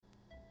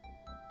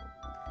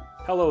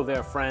Hello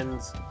there,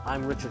 friends.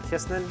 I'm Richard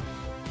Kistner.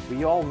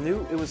 We all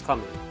knew it was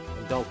coming.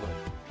 Adulthood,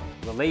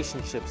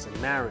 relationships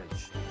and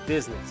marriage,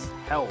 business,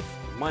 health,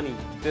 money,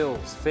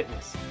 bills,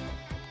 fitness.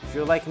 If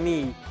you're like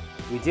me,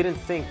 we didn't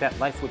think that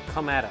life would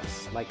come at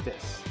us like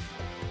this.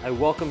 I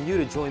welcome you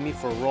to join me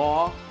for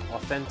raw,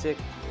 authentic,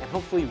 and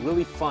hopefully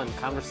really fun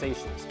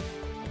conversations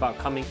about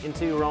coming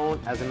into your own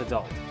as an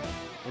adult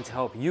and to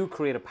help you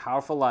create a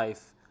powerful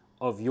life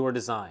of your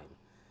design.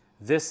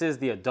 This is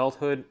the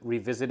Adulthood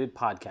Revisited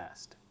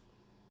podcast.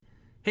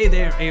 Hey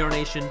there, AR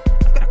Nation.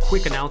 I've got a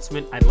quick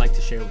announcement I'd like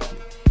to share with you.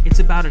 It's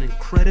about an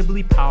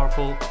incredibly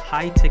powerful,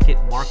 high-ticket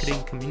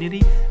marketing community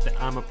that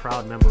I'm a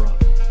proud member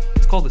of.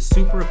 It's called the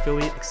Super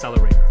Affiliate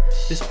Accelerator.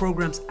 This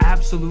program's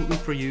absolutely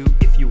for you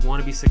if you want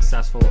to be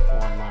successful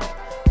online.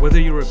 Whether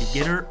you're a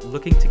beginner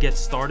looking to get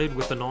started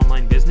with an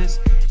online business,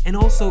 and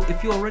also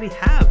if you already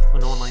have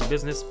an online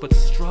business but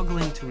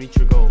struggling to reach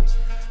your goals.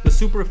 The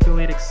Super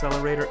Affiliate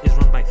Accelerator is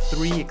run by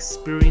 3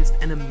 experienced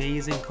and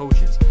amazing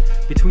coaches.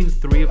 Between the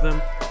 3 of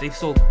them, they've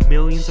sold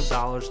millions of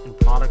dollars in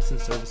products and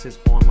services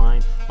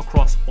online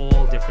across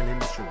all different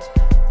industries.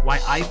 Why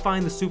I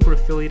find the Super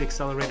Affiliate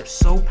Accelerator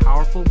so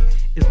powerful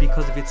is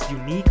because of its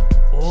unique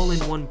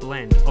all-in-one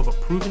blend of a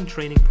proven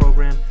training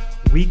program,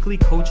 weekly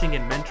coaching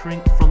and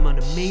mentoring from an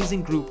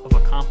amazing group of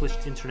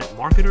accomplished internet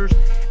marketers,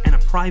 and a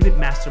private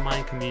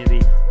mastermind community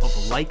of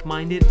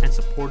like-minded and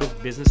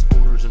supportive business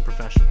owners and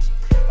professionals.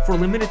 For a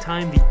limited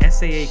time, the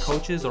SAA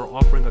coaches are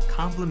offering a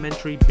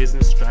complimentary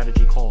business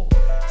strategy call.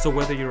 So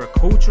whether you're a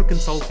coach or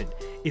consultant,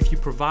 if you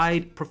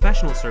provide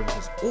professional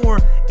services, or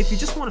if you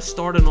just want to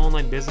start an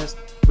online business,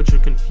 but you're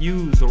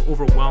confused or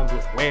overwhelmed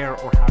with where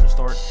or how to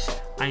start,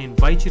 I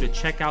invite you to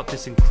check out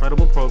this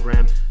incredible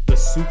program, the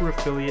Super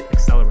Affiliate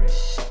Accelerator.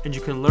 And you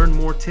can learn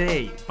more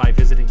today by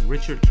visiting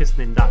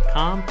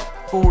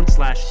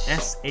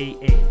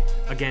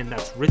richardkistner.com/SAA. Again,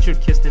 that's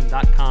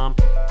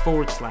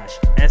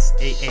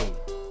richardkistner.com/SAA.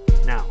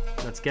 Now,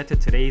 let's get to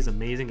today's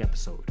amazing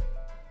episode.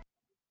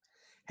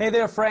 Hey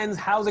there, friends.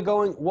 How's it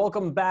going?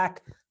 Welcome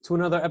back to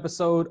another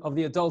episode of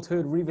the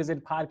Adulthood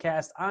Revisited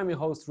podcast. I'm your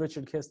host,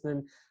 Richard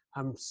Kistner.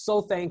 I'm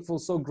so thankful,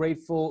 so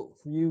grateful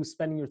for you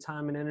spending your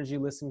time and energy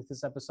listening to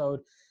this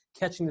episode,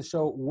 catching the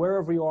show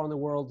wherever you are in the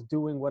world,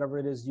 doing whatever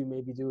it is you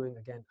may be doing.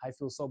 Again, I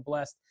feel so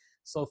blessed,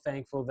 so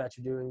thankful that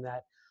you're doing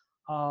that.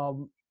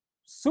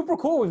 Super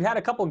cool. We've had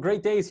a couple of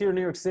great days here in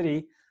New York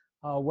City.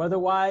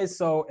 Weather-wise,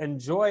 so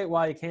enjoy it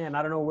while you can.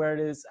 I don't know where it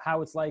is,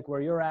 how it's like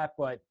where you're at,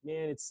 but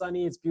man, it's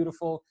sunny, it's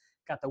beautiful.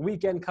 Got the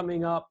weekend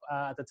coming up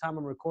at the time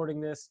I'm recording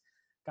this.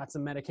 Got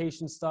some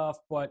medication stuff,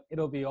 but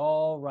it'll be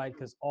all right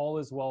because all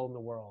is well in the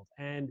world.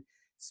 And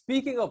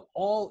speaking of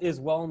all is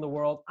well in the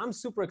world, I'm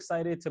super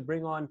excited to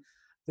bring on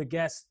the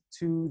guest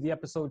to the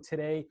episode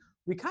today.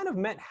 We kind of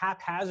met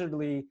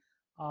haphazardly,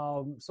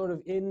 sort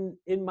of in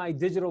my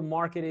digital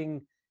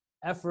marketing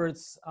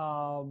efforts,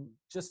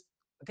 just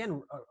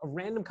again, a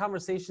random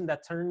conversation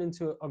that turned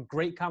into a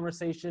great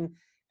conversation.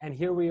 And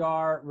here we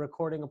are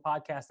recording a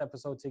podcast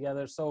episode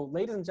together. So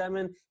ladies and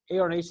gentlemen,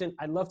 AR Nation,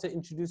 I'd love to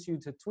introduce you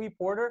to Twee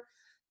Porter.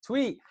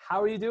 Twee, how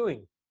are you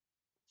doing?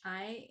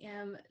 I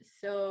am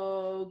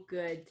so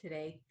good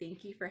today.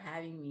 Thank you for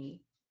having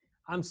me.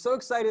 I'm so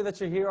excited that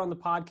you're here on the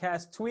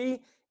podcast.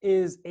 Twee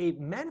is a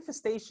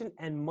manifestation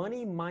and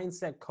money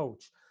mindset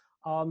coach.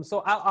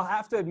 So I'll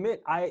have to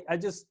admit, I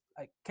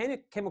kind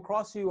of came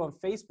across you on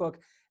Facebook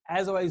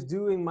as I was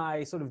doing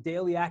my sort of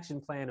daily action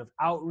plan of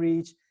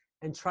outreach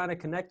and trying to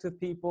connect with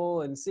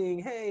people and seeing,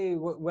 hey,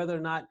 whether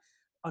or not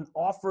an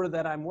offer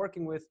that I'm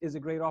working with is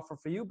a great offer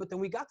for you. But then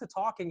we got to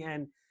talking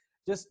and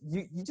just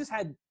you just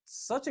had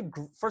such a,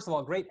 first of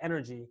all, great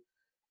energy.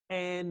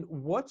 And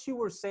what you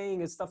were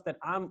saying is stuff that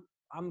I'm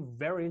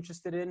very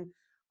interested in.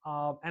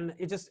 And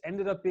it just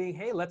ended up being,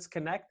 hey, let's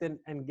connect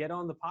and get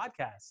on the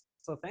podcast.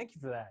 So thank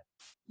you for that.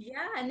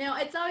 Yeah, no,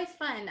 it's always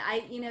fun.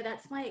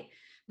 That's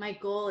my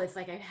goal is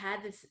like I've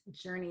had this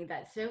journey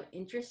that's so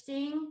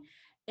interesting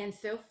and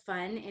so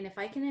fun. And if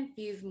I can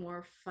infuse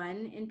more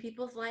fun in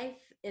people's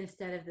life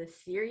instead of the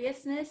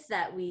seriousness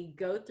that we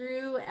go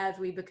through as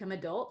we become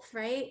adults,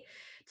 right?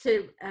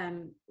 To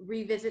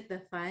revisit the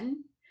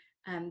fun,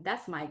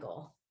 that's my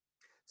goal.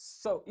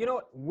 So,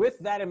 with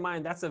that in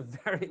mind, that's a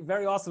very,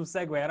 very awesome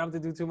segue. I don't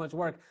have to do too much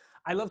work.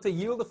 I'd love to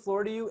yield the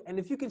floor to you. And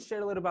if you can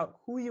share a little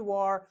about who you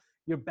are,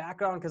 your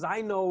background, because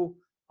I know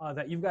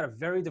that you've got a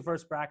very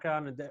diverse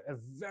background and a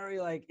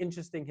very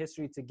interesting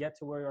history to get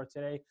to where you are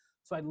today.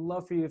 So I'd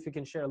love for you if you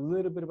can share a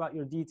little bit about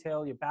your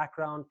detail, your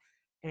background,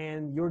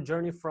 and your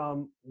journey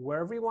from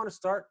wherever you want to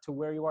start to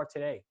where you are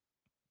today.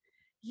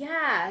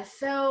 Yeah,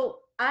 so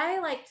I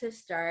like to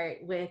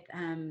start with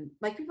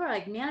like people are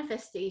like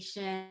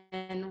manifestation,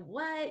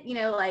 what,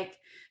 like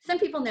some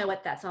people know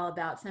what that's all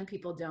about, some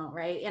people don't,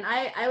 right? And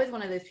I was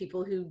one of those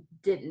people who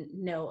didn't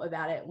know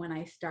about it when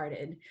I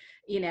started,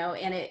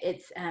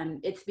 and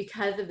it's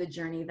because of the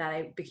journey that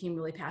I became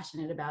really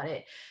passionate about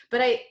it. But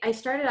I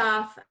started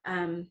off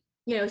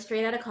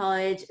straight out of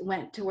college,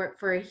 went to work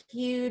for a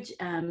huge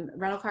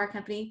rental car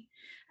company.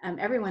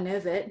 Everyone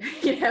knows it.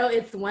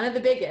 It's one of the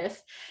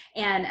biggest.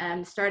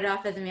 And started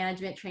off as a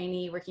management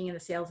trainee working in the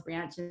sales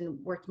branch and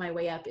worked my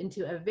way up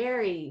into a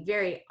very,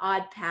 very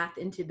odd path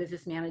into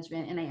business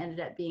management. And I ended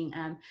up being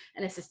an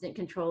assistant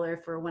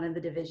controller for one of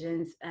the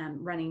divisions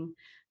running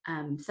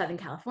Southern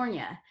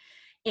California.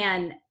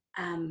 And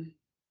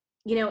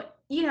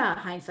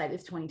hindsight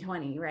is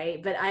 2020,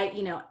 right? But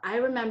I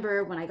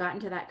remember when I got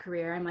into that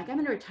career, I'm like, I'm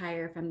going to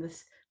retire from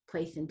this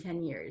place in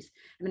 10 years.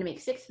 I'm going to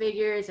make six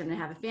figures. I'm going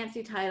to have a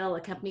fancy title,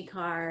 a company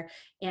car,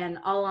 and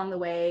all along the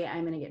way,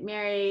 I'm going to get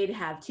married,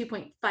 have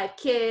 2.5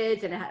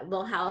 kids, and a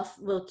little house,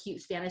 little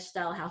cute Spanish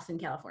style house in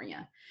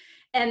California.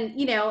 And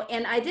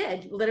and I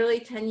did. Literally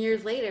 10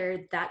 years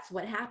later, that's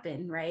what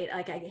happened, right?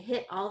 Like I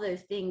hit all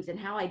those things, and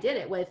how I did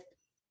it was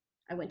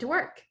I went to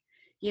work.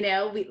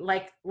 We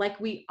like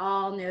we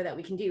all know that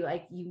we can do.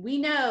 Like we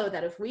know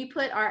that if we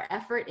put our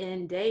effort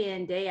in,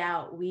 day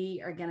out,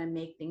 we are going to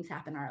make things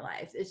happen in our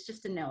lives. It's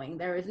just a knowing.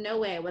 There was no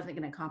way I wasn't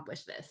going to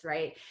accomplish this,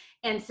 right?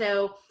 And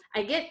so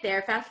I get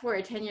there, fast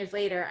forward 10 years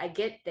later, I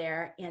get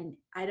there and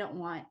I don't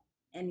want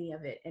any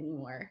of it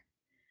anymore.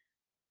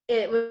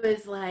 It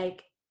was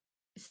like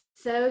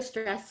so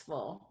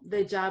stressful.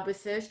 The job was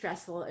so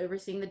stressful,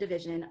 overseeing the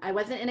division. I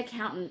wasn't an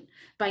accountant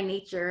by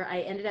nature. I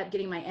ended up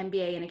getting my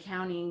MBA in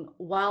accounting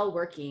while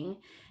working,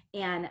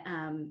 and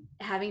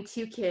having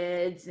two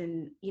kids.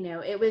 And,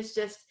 it was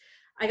just,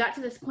 I got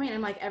to this point,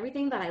 I'm like,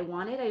 everything that I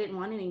wanted, I didn't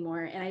want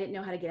anymore. And I didn't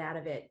know how to get out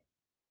of it.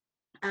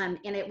 And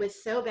it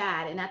was so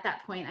bad. And at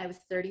that point I was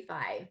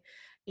 35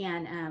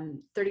 and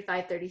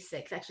 35,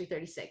 36, actually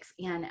 36.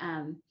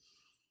 And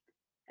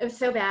it was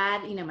so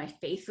bad. My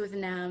face was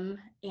numb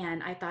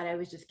and I thought I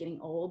was just getting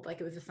old. Like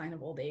it was a sign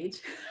of old age.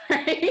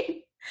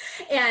 Right.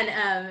 And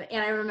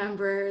I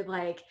remember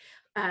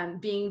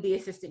being the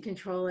assistant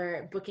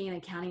controller, booking an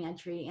accounting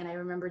entry. And I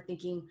remember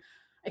thinking,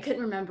 I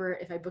couldn't remember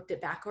if I booked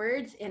it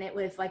backwards. And it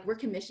was like, we're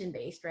commission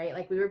based, right?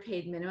 Like we were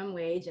paid minimum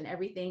wage and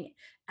everything,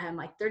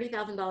 like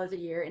 $30,000 a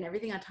year, and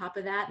everything on top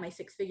of that, my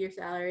six-figure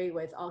salary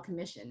was all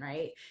commission,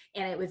 right?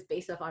 And it was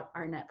based off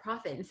our net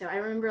profit. And so I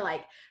remember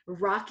like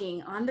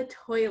rocking on the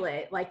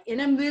toilet, like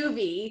in a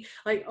movie,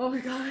 like, oh my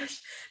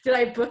gosh, did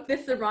I book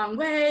this the wrong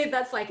way?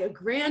 That's like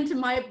 $1,000 to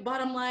my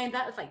bottom line.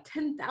 That was like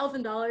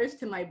 $10,000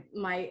 to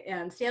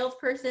my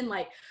salesperson,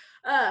 like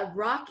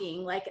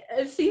rocking, like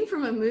a scene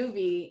from a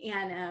movie.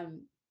 And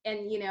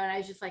I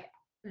was just like,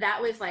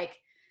 that was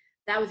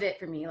it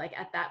for me. Like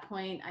at that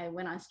point I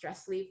went on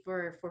stress leave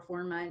for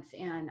 4 months,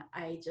 and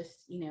I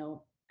just,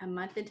 a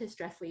month into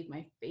stress leave,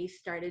 my face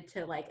started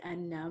to like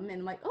unnumb, and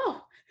I'm like,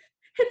 oh,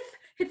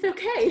 it's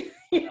okay.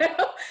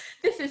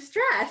 This is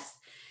stress.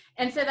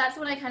 And so that's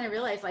when I kind of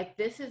realized, like,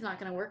 this is not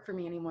going to work for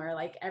me anymore.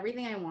 Like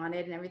everything I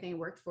wanted and everything I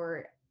worked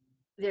for,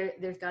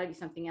 there's got to be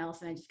something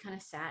else. And I just kind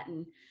of sat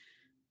and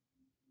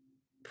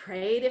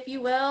prayed, if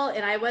you will.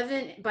 And I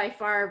wasn't by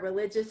far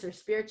religious or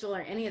spiritual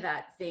or any of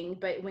that thing,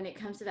 but when it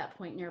comes to that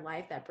point in your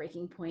life, that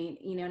breaking point,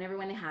 and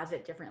everyone has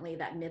it differently,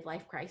 that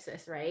midlife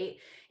crisis, right?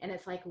 And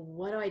it's like,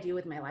 what do I do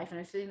with my life? And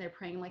I'm sitting there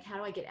praying, like, how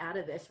do I get out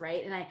of this,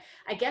 right? And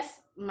I guess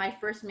my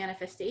first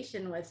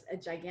manifestation was a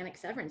gigantic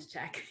severance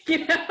check.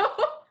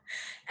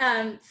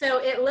 So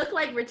it looked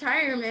like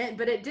retirement,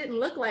 but it didn't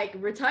look like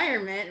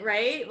retirement,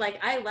 right? Like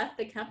I left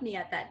the company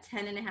at that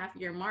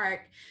 10.5-year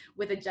mark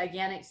with a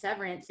gigantic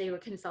severance. They were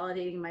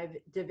consolidating my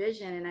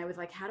division. And I was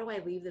like, how do I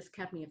leave this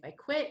company? If I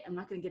quit, I'm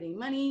not going to get any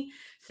money.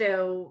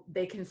 So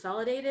they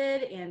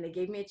consolidated and they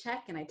gave me a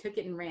check and I took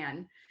it and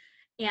ran.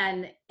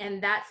 And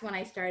that's when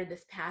I started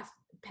this path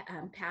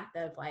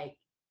of like,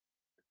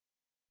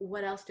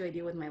 what else do I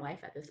do with my life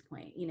at this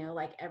point?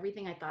 Like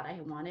everything I thought I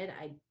wanted,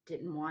 I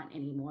didn't want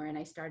anymore. And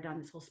I started on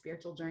this whole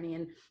spiritual journey.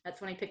 And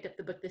that's when I picked up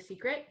the book, The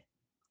Secret.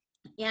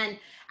 And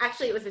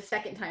actually it was the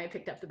second time I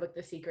picked up the book,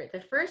 The Secret.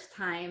 The first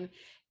time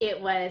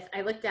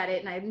I looked at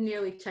it and I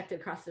nearly checked it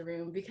across the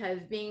room, because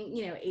being,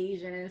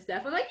 Asian and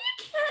stuff, I'm like,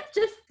 you can't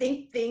just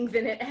think things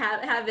and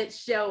have it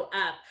show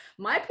up.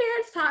 My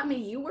parents taught me,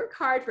 you work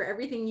hard for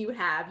everything you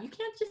have. You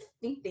can't just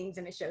think things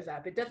and it shows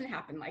up. It doesn't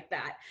happen like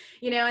that,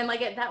 and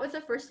like that was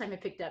the first time I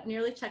picked up,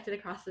 nearly checked it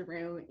across the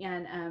room.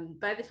 And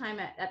by the time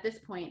at this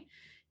point,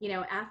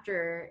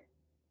 after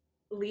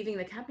leaving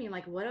the company, I'm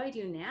like, what do I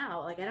do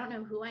now? Like, I don't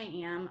know who I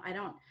am. I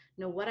don't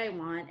know what I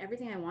want.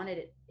 Everything I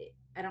wanted,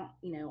 I don't,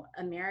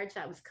 a marriage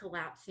that was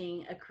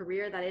collapsing, a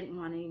career that I didn't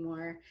want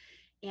anymore.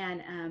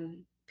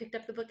 And picked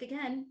up the book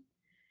again.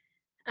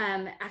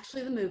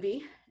 Actually the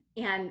movie,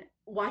 and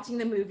watching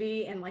the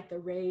movie and like the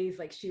rays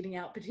like shooting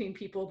out between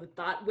people, the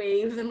thought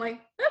waves. I'm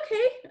like,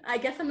 okay, I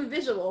guess I'm a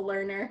visual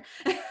learner.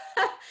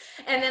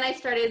 And then I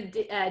started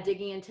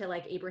digging into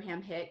like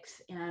Abraham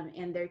Hicks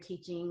and their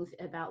teachings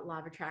about law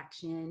of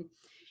attraction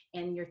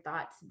and your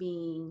thoughts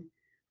being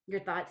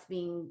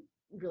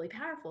really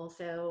powerful.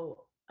 So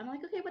I'm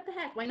like, okay, what the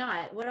heck? Why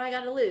not? What do I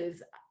got to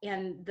lose?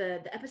 And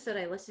the episode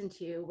I listened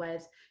to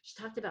was,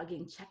 she talked about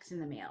getting checks in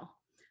the mail.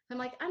 I'm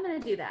like, I'm going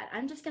to do that.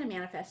 I'm just going to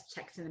manifest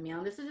checks in the mail.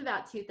 And this is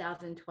about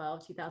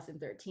 2012,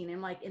 2013.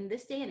 I'm like, in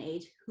this day and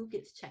age, who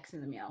gets checks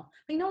in the mail?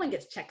 Like no one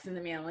gets checks in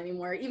the mail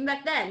anymore, even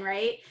back then.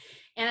 Right.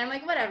 And I'm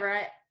like,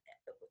 whatever.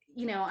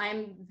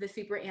 I'm the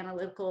super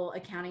analytical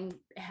accounting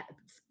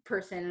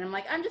person, and I'm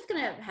like, I'm just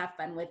gonna have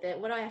fun with it.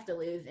 What do I have to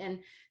lose? And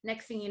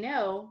next thing you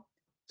know,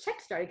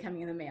 checks started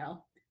coming in the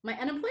mail, my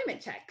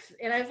unemployment checks,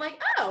 and I was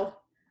like, oh,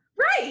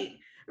 right,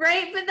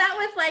 right. But that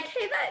was like,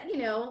 hey,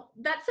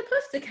 that's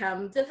supposed to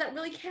come. Does that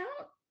really count?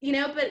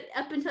 But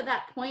up until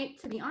that point,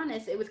 to be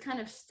honest, it was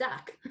kind of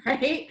stuck,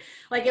 right?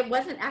 Like it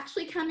wasn't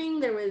actually coming.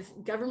 There was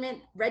government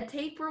red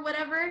tape or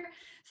whatever.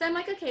 So I'm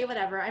like, okay,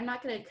 whatever. I'm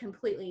not going to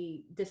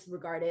completely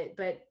disregard it,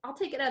 but I'll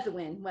take it as a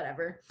win,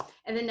 whatever.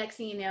 And then next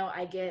thing you know,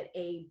 I get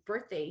a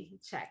birthday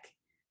check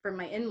from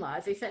my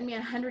in-laws. They sent me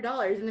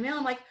 $100 in the mail.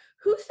 I'm like,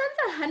 who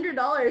sends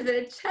 $100 in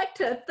a check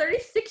to a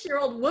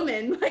 36-year-old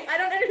woman? Like, I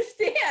don't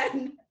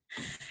understand.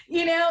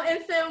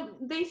 And so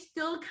they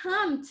still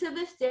come to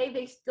this day.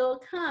 They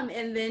still come.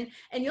 And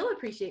you'll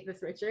appreciate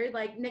this, Richard.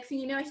 Like, next thing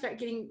you know, I start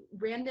getting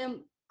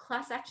random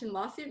class action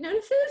lawsuit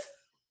notices.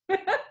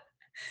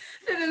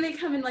 So then they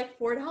come in like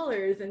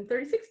 $4 and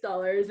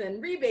 $36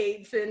 and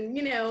rebates and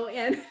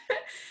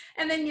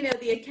and then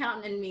the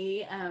accountant and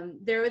me,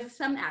 there was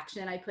some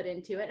action I put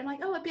into it. I'm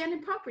like, oh,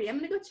 abandoned property, I'm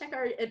gonna go check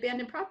our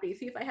abandoned property,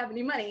 see if I have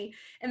any money.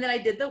 And then I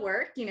did the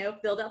work,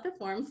 filled out the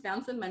forms,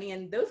 found some money,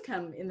 and those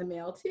come in the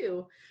mail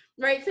too,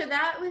 right? So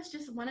that was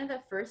just one of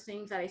the first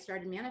things that I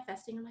started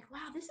manifesting. I'm like,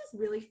 wow, this is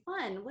really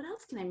fun. What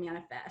else can I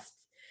manifest?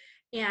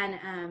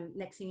 And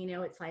next thing you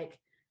know, it's like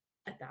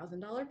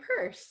 $1,000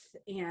 purse,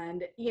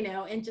 and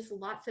just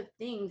lots of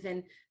things.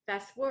 And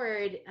fast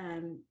forward,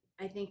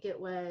 I think it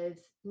was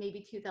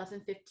maybe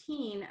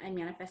 2015, I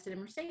manifested a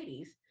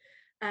Mercedes.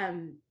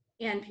 And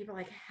people are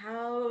like,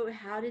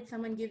 how did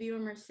someone give you a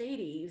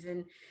Mercedes?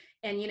 And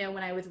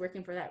when I was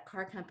working for that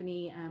car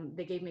company,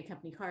 they gave me a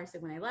company car. So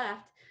when I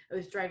left, I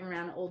was driving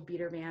around an old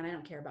beater van. I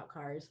don't care about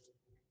cars.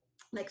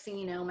 Next thing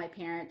you know, my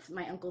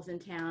uncle's in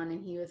town,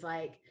 and he was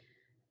like,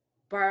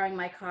 borrowing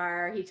my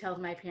car. He tells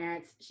my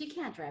parents, she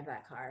can't drive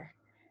that car.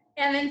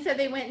 And then so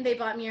they went and they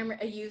bought me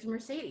a used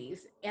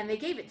Mercedes, and they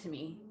gave it to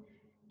me.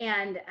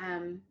 And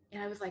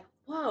I was like,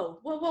 whoa,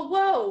 whoa, whoa,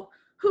 whoa.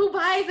 Who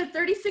buys a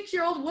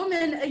 36-year-old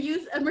woman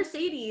a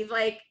Mercedes?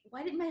 Like,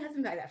 why didn't my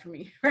husband buy that for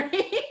me? Right?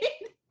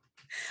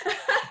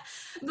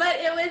 But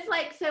it was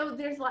like, so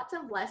there's lots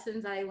of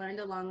lessons that I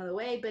learned along the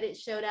way, but it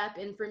showed up.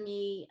 And for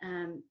me,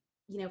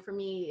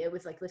 it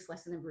was like this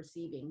lesson of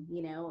receiving,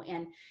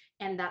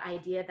 and that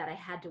idea that I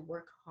had to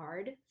work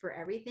hard for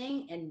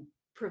everything and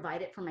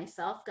provide it for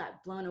myself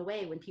got blown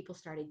away when people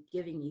started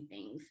giving me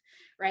things,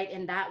 right?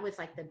 And that was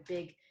like the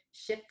big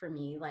shift for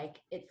me. Like,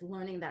 it's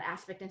learning that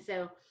aspect. And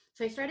so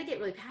I started to get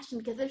really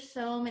passionate, because there's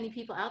so many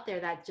people out there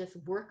that just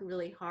work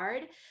really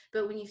hard.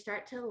 But when you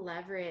start to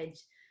leverage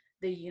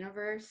the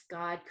universe,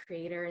 God,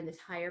 creator, and this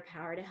higher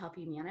power to help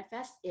you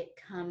manifest, it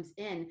comes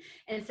in.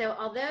 And so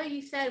although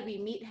you said we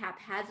meet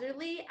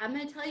haphazardly, I'm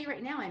going to tell you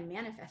right now, I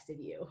manifested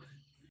you.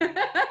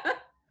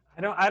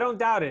 I don't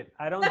doubt it.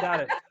 I don't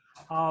doubt it.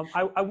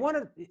 I want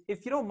to,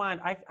 if you don't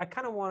mind, I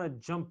kind of want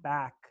to jump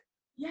back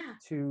Yeah.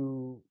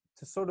 to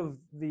sort of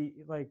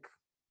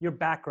your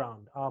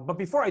background. But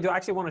before I do, I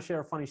actually want to share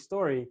a funny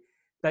story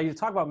that you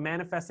talk about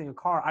manifesting a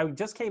car. I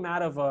just came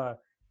out of a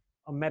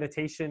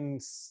meditation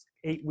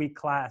 8-week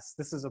class.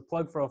 This is a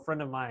plug for a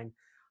friend of mine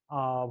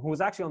who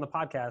was actually on the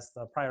podcast,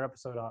 prior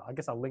episode. I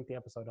guess I'll link the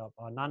episode up,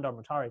 Nandar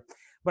Matari.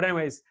 But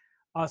anyways,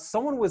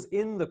 someone was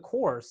in the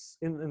course,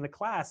 in the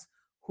class,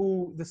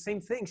 who the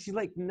same thing. She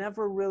like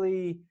never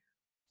really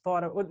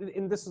thought of,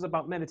 and this was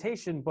about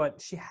meditation,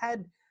 but she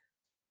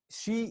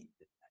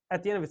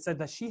at the end of it said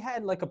that she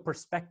had like a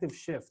perspective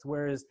shift,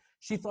 whereas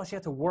she thought she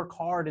had to work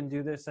hard and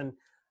do this. And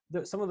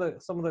some of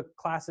the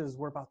classes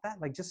were about that,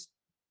 like just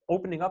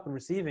opening up and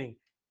receiving.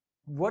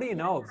 What do you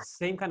know? The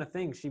same kind of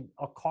thing.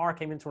 A car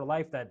came into her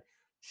life that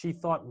she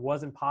thought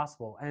wasn't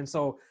possible. And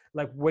so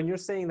like when you're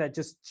saying that,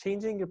 just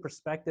changing your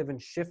perspective and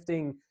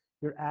shifting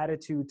your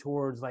attitude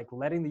towards like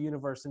letting the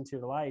universe into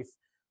your life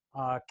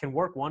can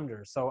work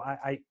wonders. So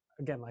I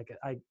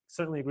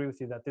certainly agree with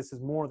you that this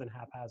is more than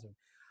haphazard.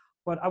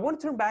 But I want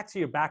to turn back to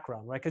your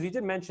background, right? Because you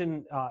did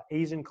mention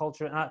Asian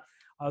culture.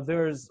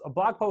 There's a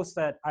blog post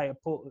that I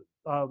pulled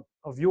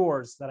of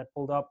yours that I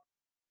pulled up,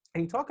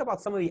 and you talk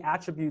about some of the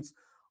attributes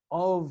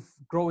of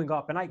growing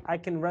up, and I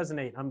can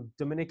resonate. I'm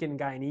Dominican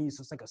Guyanese,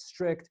 so it's like a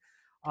strict.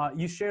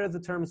 You share the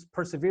terms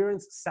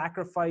perseverance,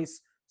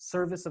 sacrifice,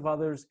 service of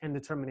others, and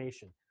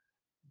determination.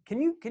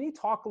 Can you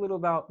talk a little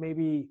about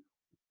maybe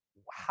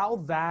how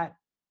that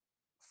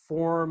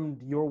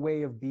formed your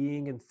way of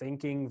being and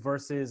thinking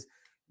versus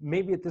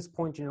maybe at this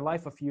point in your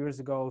life a few years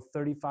ago,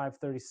 35,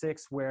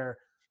 36, where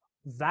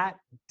that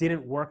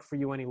didn't work for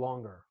you any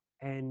longer,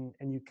 and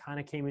you kind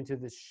of came into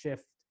this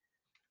shift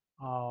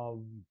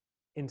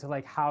into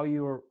like how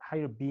you're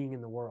being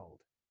in the world?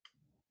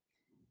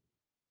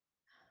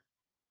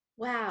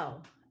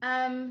 Wow.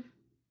 I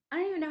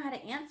don't even know how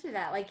to answer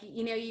that. Like,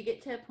 you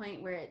get to a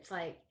point where it's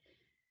like,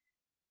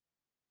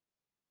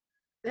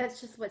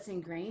 that's just what's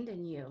ingrained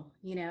in you,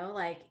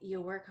 like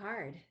you work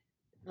hard.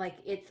 Like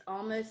it's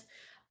almost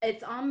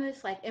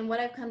like, and what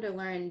I've come to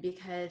learn,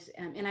 because,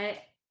 and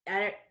I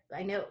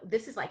I know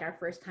this is like our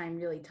first time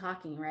really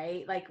talking,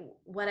 right? Like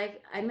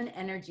I'm an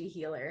energy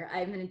healer.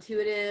 I'm an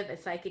intuitive, a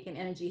psychic, and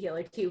energy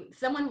healer too.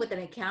 Someone with an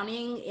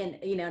accounting in,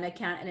 an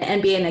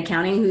MBA in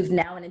accounting who's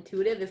now an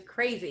intuitive is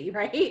crazy,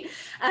 right?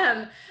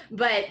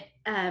 But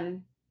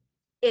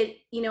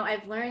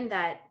I've learned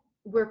that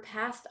we're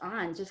passed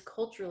on, just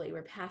culturally,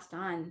 we're passed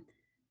on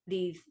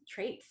these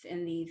traits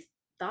and these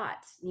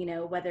thoughts,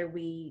 whether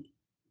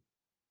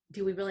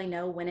do we really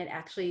know when it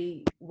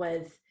actually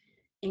was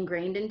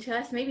ingrained into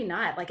us? Maybe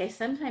not. Like, I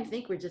sometimes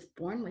think we're just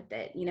born with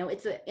it.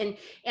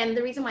 And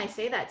the reason why I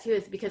say that too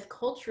is because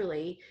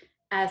culturally,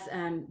 as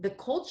the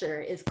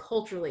culture is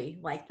culturally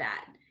like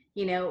that,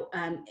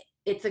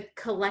 it's a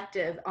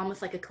collective,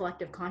 almost like a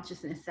collective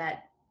consciousness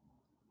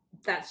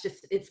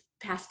it's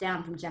passed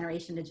down from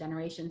generation to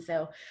generation.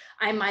 So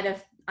I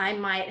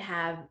might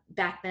have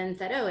back then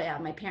said, oh yeah,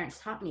 my parents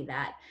taught me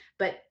that,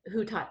 but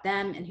who taught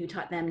them and who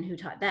taught them and who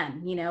taught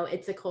them?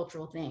 It's a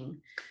cultural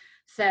thing.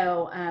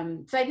 So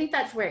I think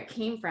that's where it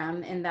came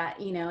from. And that,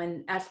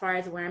 and as far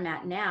as where I'm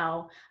at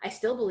now, I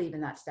still believe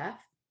in that stuff,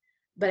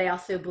 but I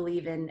also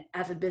believe in,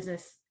 as a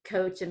business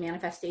coach, a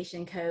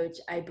manifestation coach,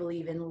 I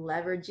believe in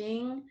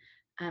leveraging,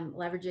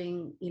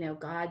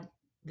 God,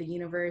 the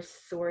universe,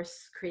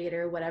 source,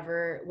 creator,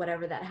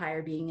 whatever that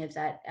higher being is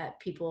that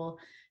people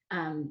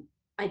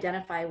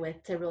identify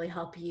with, to really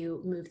help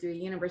you move through the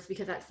universe.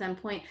 Because at some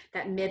point,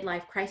 that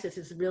midlife crisis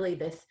is really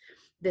this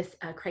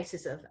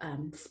crisis of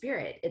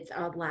spirit. It's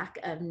a lack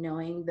of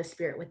knowing the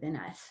spirit within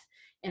us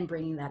and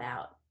bringing that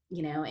out,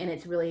 and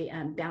it's really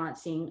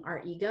balancing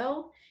our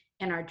ego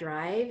and our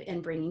drive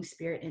and bringing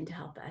spirit in to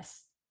help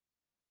us.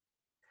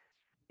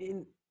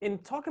 In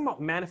talking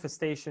about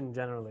manifestation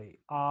generally,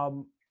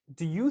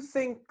 do you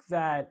think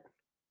that,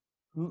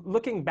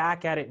 looking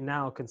back at it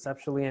now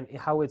conceptually and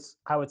how it's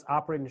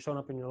operating and showing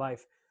up in your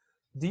life,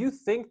 do you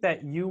think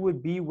that you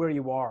would be where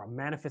you are, a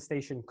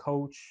manifestation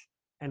coach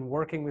and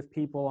working with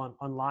people on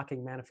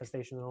unlocking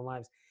manifestation in their own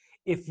lives,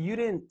 if you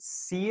didn't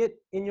see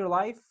it in your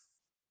life?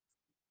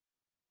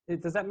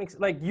 Does that make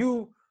sense? Like,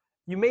 you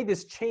made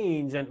this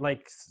change and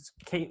like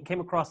came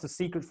across The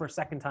Secret for a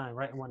second time,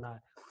 right, and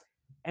whatnot,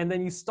 and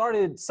then you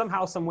started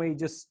somehow, some way,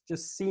 just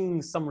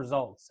seeing some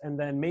results, and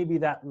then maybe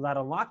that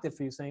unlocked it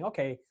for you, saying,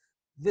 okay,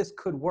 this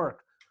could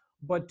work.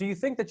 But do you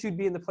think that you'd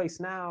be in the place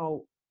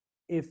now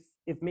if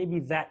maybe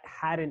that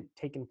hadn't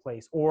taken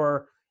place,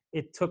 or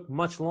it took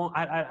much long?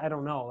 I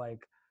don't know,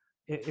 like,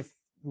 if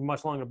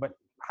much longer. But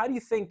how do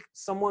you think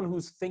someone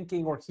who's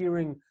thinking or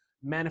hearing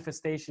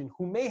manifestation,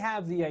 who may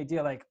have the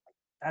idea like,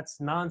 that's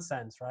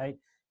nonsense, right?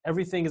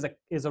 Everything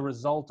is a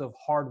result of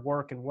hard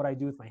work and what I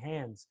do with my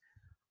hands.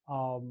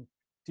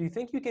 Do you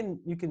think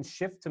you can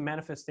shift to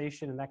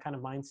manifestation and that kind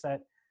of mindset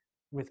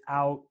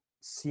without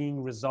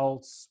seeing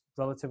results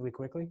relatively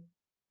quickly?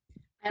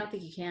 I don't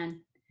think you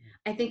can.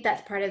 I think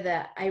that's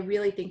I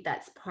really think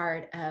that's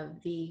part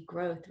of the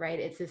growth, right?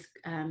 It's this,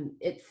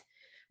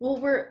 well,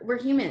 we're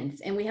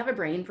humans and we have a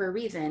brain for a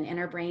reason, and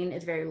our brain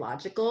is very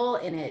logical,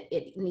 and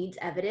it needs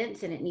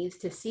evidence, and it needs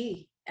to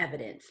see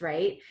evidence,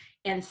 right?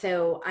 And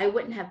so I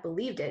wouldn't have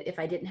believed it if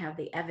I didn't have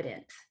the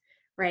evidence,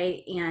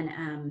 right?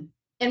 And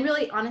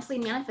really, honestly,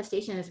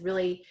 manifestation is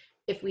really,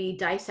 if we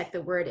dissect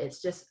the word,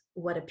 it's just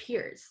what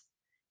appears,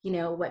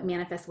 what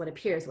manifests, what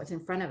appears, what's in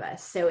front of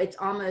us. So it's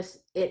almost,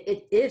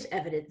 it is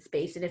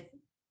evidence-based. And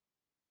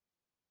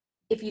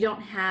if you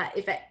don't have,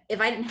 if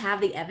I didn't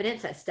have the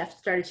evidence that stuff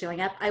started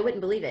showing up, I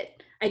wouldn't believe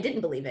it. I didn't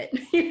believe it,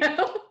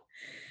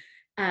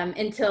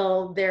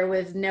 until there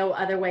was no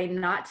other way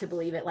not to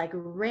believe it. Like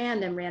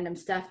random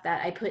stuff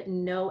that I put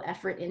no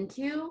effort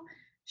into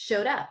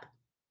showed up.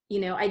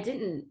 I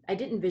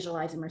didn't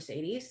visualize a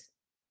Mercedes.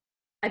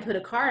 I put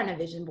a car on a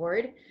vision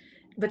board,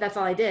 but that's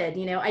all I did.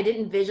 I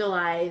didn't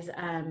visualize.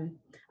 I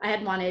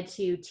had wanted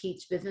to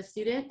teach business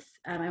students,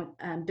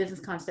 business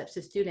concepts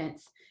to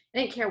students. I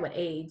didn't care what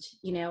age.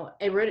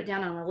 I wrote it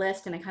down on a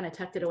list and I kind of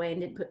tucked it away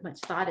and didn't put much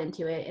thought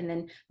into it. And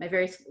then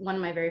one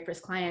of my very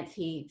first clients,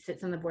 he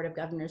sits on the board of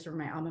governors for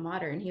my alma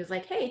mater, and he was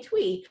like, "Hey,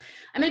 Twee,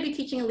 I'm going to be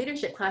teaching a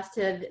leadership class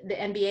to the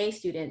MBA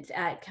students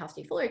at Cal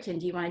State Fullerton.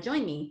 Do you want to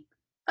join me?"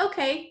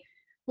 Okay.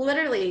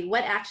 Literally,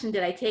 what action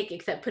did I take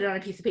except put it on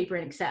a piece of paper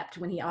and accept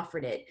when he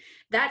offered it?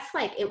 That's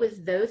like, it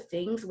was those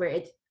things where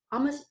it's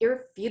almost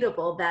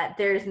irrefutable that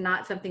there's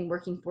not something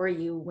working for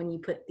you when you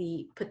put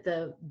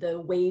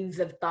the waves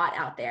of thought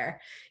out there,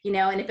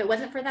 and if it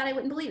wasn't for that, I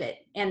wouldn't believe it.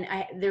 And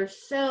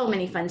there's so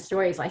many fun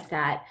stories like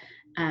that,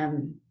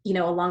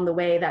 along the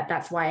way,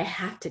 that's why I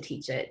have to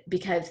teach it,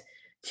 because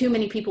too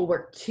many people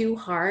work too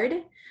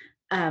hard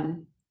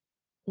when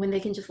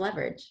they can just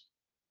leverage.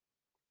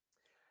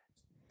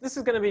 This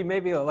is going to be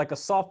maybe like a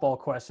softball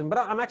question, but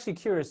I'm actually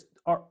curious.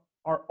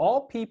 Are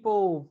all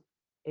people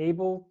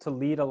able to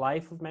lead a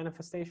life of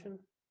manifestation?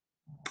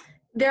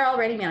 They're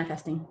already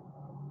manifesting.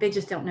 They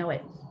just don't know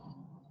it.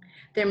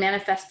 They're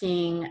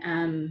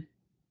manifesting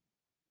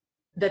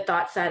the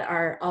thoughts that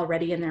are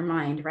already in their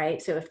mind,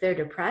 right? So if they're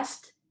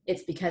depressed,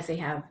 it's because they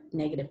have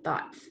negative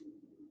thoughts.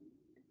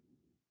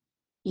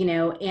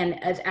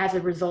 and as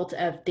a result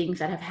of things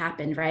that have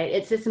happened, right?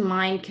 It's this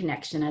mind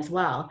connection as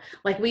well.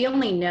 Like we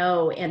only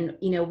know, and,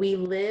 we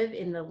live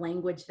in the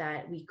language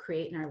that we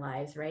create in our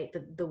lives, right?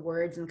 The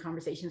words and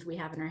conversations we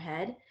have in our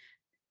head,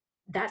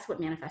 that's what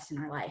manifests in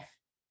our life.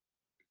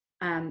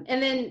 And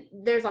then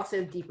there's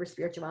also deeper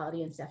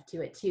spirituality and stuff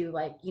to it too.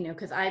 Like,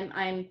 cause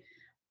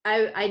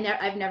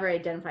I've never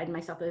identified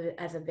myself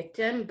as a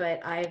victim, but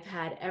I've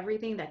had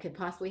everything that could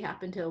possibly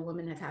happen to a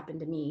woman has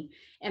happened to me.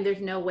 And there's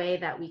no way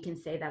that we can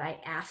say that I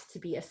asked to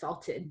be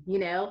assaulted,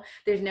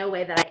 There's no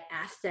way that I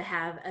asked to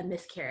have a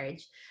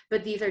miscarriage.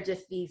 But these are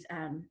just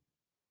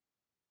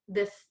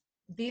this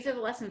these are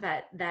the lessons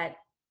that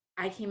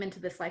I came into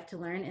this life to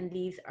learn, and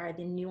these are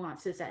the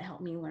nuances that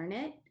help me learn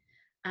it.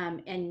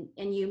 And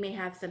you may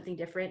have something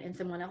different, and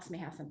someone else may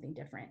have something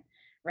different,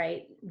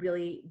 right?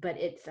 Really, but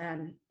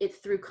it's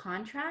through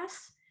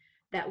contrast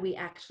that we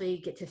actually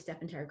get to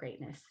step into our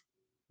greatness.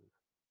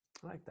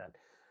 I like that.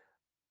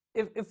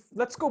 If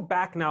let's go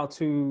back now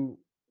to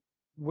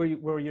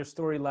where your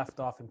story left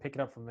off and pick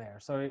it up from there.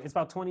 So it's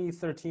about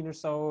 2013 or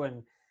so,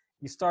 and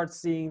you start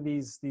seeing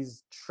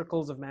these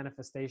trickles of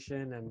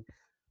manifestation and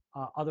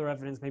other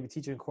evidence, maybe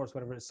teaching a course,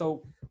 whatever.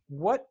 So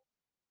what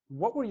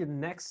were your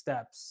next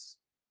steps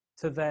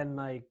to then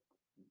like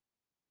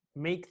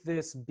make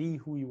this be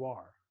who you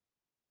are?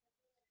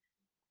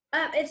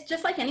 It's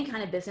just like any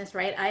kind of business,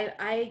 right?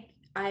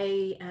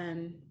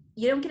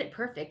 You don't get it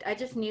perfect. I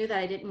just knew that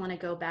I didn't want to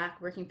go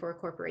back working for a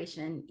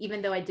corporation,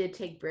 even though I did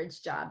take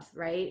bridge jobs,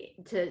 right?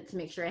 To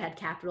make sure I had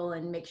capital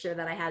and make sure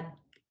that I had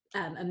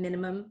a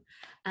minimum.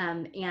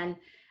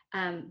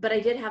 But I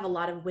did have a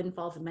lot of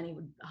windfalls and money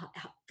would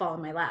fall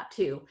in my lap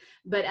too.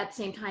 But at the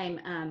same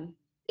time,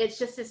 it's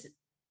just this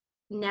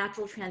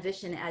natural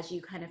transition as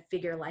you kind of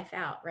figure life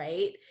out,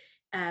 right?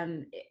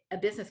 A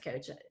business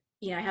coach,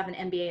 I have an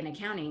MBA in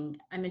accounting.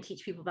 I'm going to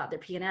teach people about their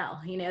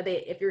P&L.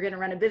 If you're going to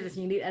run a business,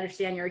 you need to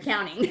understand your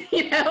accounting,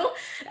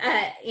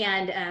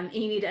 and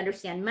you need to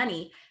understand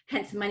money.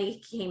 Hence,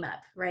 money came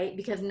up, right?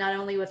 Because not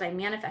only was I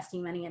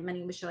manifesting money and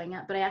money was showing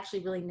up, but I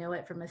actually really know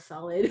it from a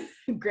solid,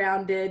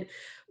 grounded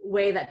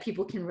way that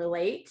people can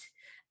relate.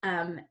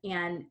 And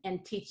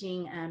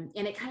teaching, and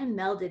it kind of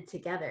melded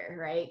together,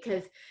 right?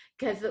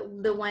 Because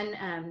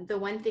the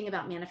one thing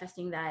about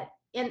manifesting that,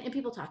 and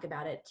people talk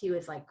about it too,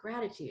 is like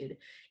gratitude,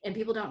 and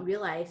people don't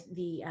realize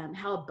the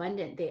how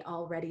abundant they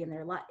already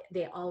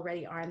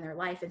are in their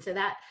life. And so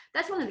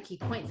that's one of the key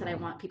points that I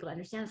want people to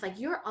understand. It's like,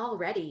 you're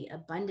already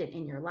abundant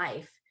in your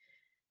life.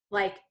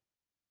 Like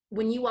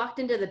when you walked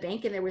into the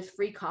bank and there was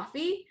free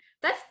coffee,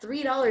 that's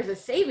 $3 of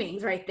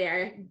savings right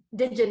there.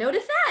 Did you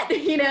notice that?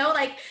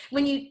 Like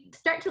when you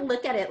start to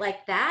look at it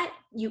like that,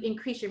 you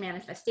increase your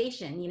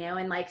manifestation,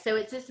 and like, so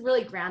it's this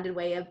really grounded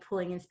way of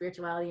pulling in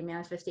spirituality and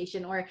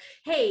manifestation. Or,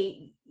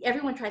 hey,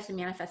 everyone tries to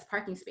manifest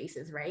parking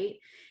spaces, right?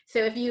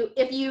 So if you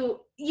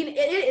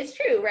it's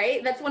true,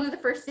 right? That's one of the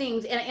first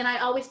things. And I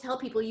always tell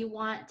people, you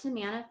want to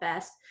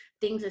manifest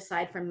things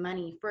aside from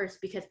money first,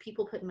 because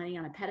people put money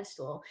on a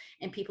pedestal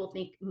and people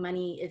think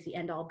money is the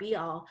end all be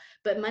all,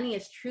 but money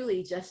is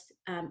truly just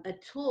a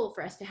tool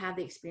for us to have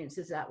the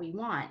experiences that we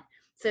want.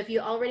 So if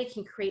you already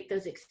can create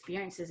those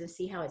experiences and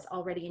see how it's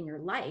already in your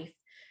life,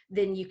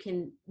 then you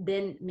can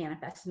then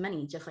manifest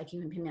money just like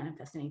you can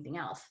manifest anything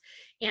else.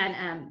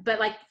 And but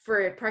like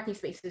for parking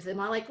spaces, I'm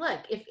like, look,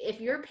 if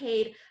you're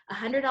paid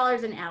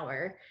 $100 an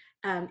hour,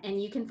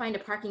 and you can find a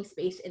parking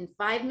space in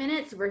 5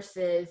 minutes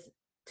versus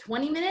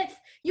 20 minutes,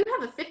 you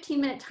have a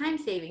 15-minute time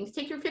savings.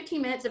 Take your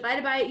 15 minutes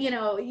divided by,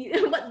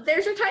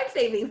 there's your time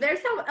savings.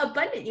 There's how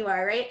abundant you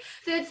are, right?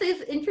 So it's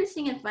these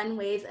interesting and fun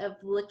ways of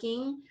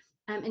looking,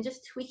 and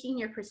just tweaking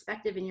your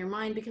perspective in your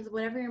mind, because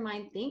whatever your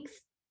mind thinks,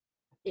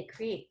 it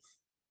creates.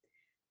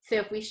 So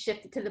if we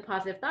shift it to the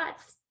positive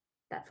thoughts,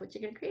 that's what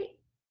you're going to create.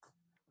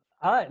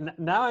 All right,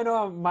 now I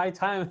know my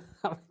time,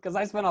 because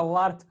I spent a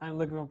lot of time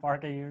looking for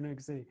parking here in New York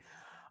City.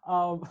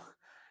 I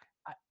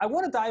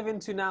want to dive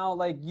into now,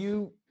 like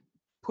you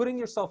putting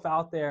yourself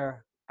out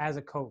there as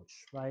a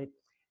coach, right?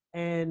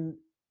 And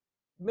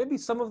maybe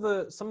some of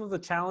the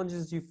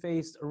challenges you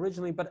faced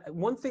originally, but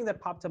one thing that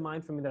popped to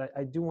mind for me that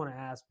I do want to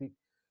ask,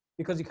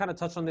 because you kind of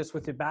touched on this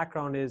with your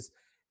background, is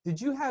did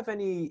you have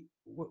any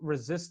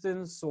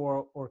resistance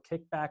or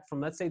kickback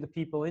from, let's say, the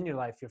people in your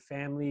life, your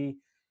family,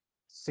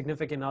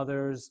 significant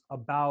others,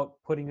 about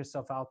putting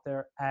yourself out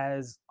there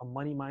as a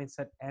money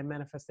mindset and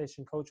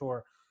manifestation coach?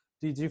 Or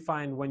did you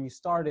find when you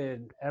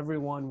started,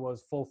 everyone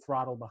was full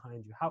throttle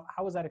behind you?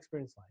 How was that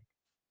experience like?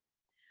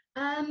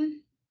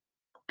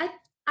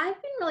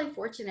 I've been really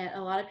fortunate.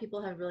 A lot of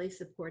people have really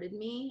supported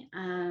me.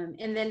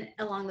 And then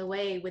along the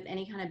way, with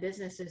any kind of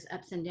business, there's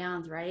ups and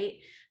downs, right?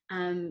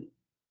 And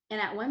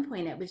at one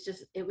point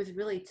it was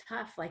really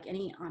tough, like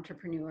any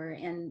entrepreneur,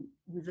 and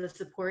the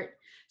support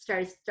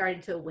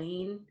started to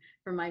wane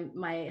from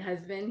my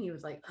husband. He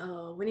was like,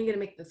 oh, when are you going to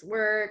make this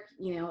work?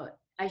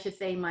 I should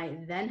say my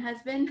then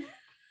husband.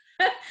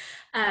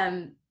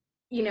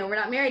 We're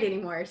not married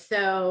anymore.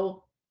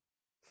 So,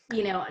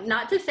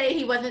 not to say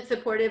he wasn't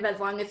supportive as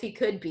long as he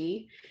could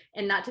be,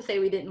 and not to say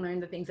we didn't learn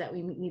the things that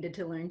we needed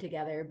to learn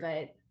together,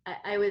 but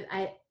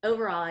I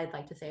overall, I'd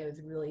like to say I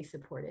was really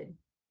supported.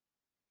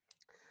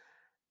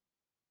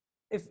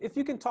 If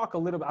you can talk a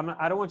little bit,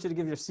 I don't want you to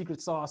give your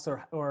secret sauce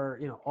or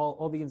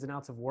all the ins and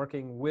outs of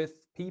working with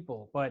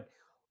people, but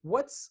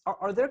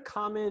are there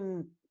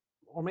common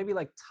or maybe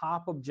like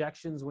top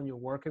objections when you're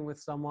working with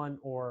someone,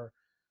 or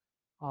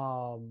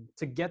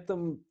to get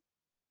them,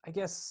 I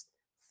guess,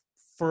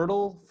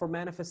 fertile for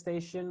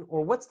manifestation?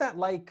 Or what's that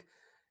like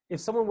if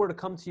someone were to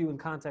come to you and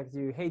contact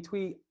you, hey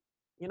Twee,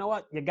 you know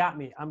what, you got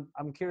me,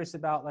 I'm curious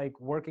about like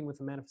working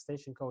with a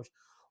manifestation coach.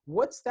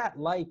 What's that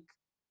like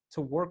to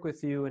work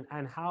with you,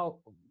 and how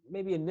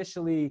maybe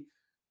initially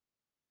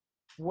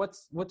what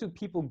do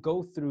people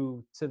go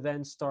through to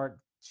then start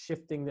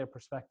shifting their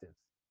perspective?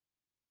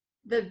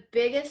 The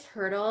biggest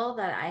hurdle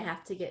that I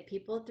have to get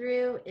people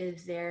through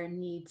is their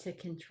need to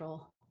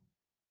control.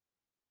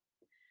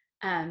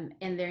 And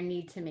their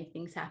need to make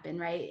things happen,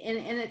 right? And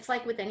it's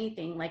like with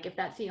anything, like if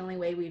that's the only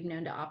way we've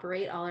known to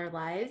operate all our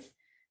lives,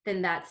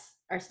 then that's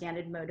our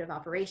standard mode of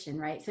operation,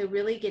 right? So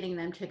really getting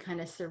them to kind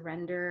of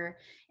surrender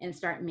and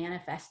start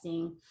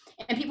manifesting.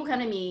 And people come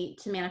to me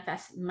to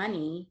manifest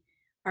money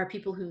are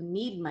people who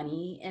need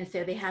money. And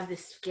so they have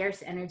this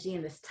scarce energy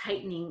and this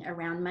tightening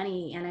around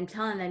money. And I'm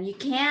telling them, you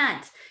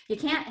can't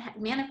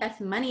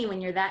manifest money when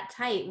you're that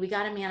tight. We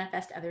got to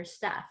manifest other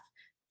stuff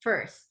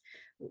first.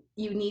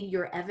 You need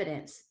your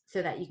evidence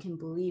so that you can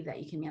believe that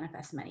you can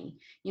manifest money.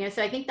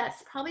 So I think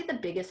that's probably the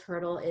biggest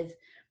hurdle, is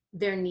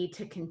their need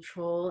to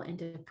control and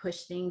to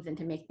push things and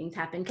to make things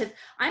happen. Because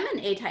I'm an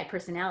A-type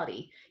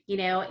personality,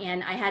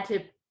 and I had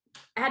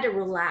to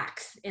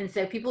relax. And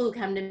so people who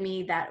come to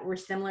me that were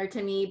similar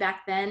to me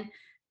back then,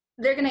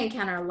 they're going to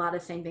encounter a lot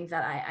of the same things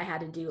that I had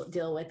to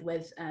deal with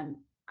was,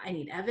 I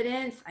need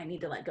evidence. I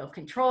need to let go of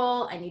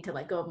control. I need to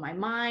let go of my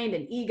mind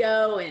and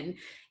ego. And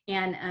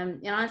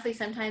honestly,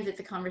 sometimes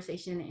it's a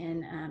conversation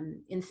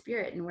in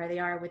spirit and where they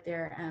are with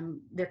their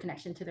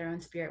connection to their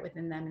own spirit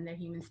within them and their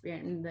human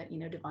spirit and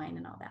the, divine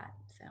and all that.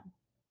 So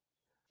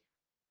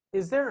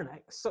Is there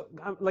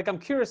I'm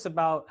curious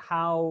about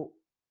how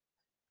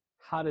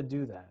to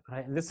do that,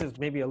 right? And this is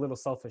maybe a little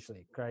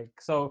selfishly, right?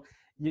 So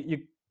you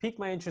piqued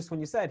my interest when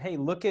you said, hey,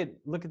 look at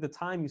the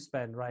time you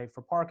spend, right,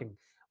 for parking.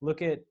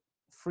 Look at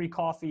free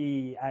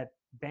coffee at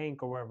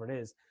bank or wherever it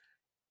is.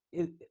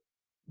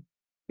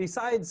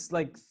 Besides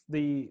like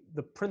the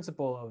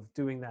principle of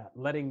doing that,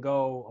 letting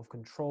go of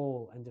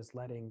control and just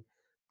letting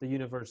the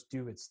universe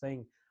do its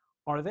thing,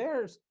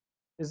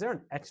 is there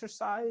an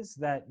exercise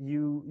that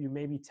you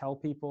maybe tell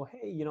people,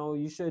 hey,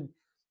 you should,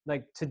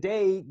 like,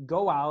 today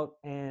go out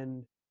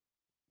and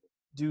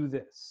do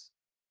this?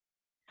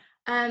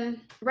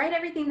 Write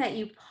everything that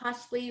you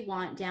possibly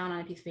want down on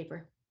a piece of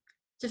paper.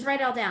 Just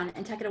write it all down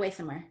and tuck it away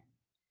somewhere.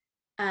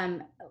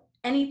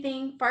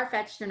 Anything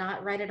far-fetched or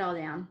not, write it all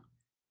down.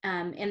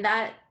 And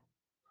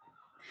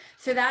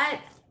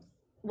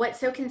what's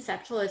so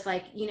conceptual is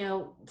like,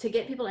 to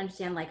get people to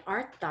understand, like,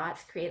 our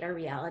thoughts create our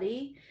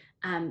reality,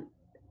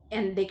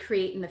 and they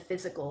create in the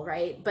physical,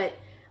 right? But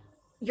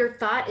your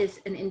thought is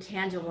an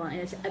intangible and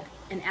it's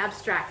an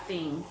abstract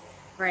thing,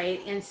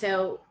 right? And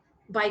so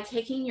by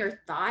taking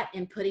your thought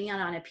and putting it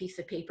on a piece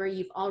of paper,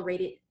 you've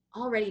already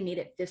made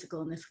it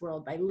physical in this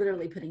world by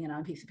literally putting it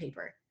on a piece of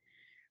paper,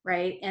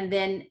 right? And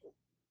then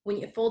when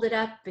you fold it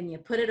up and you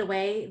put it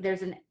away,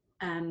 there's an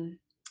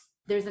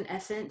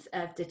essence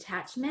of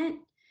detachment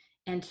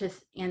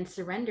and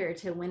surrender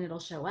to when it'll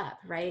show up,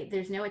 right?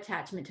 There's no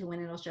attachment to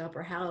when it'll show up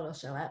or how it'll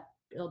show up.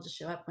 It'll just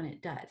show up when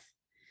it does.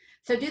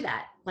 So do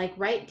that. Like,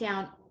 write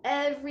down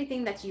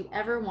everything that you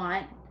ever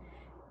want,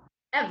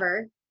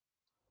 ever.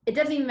 It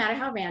doesn't even matter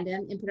how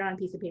random, and put it on a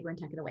piece of paper and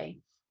tuck it away.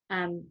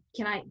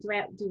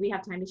 Do we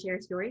have time to share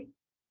a story?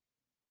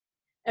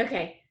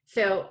 Okay.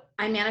 So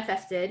I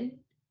manifested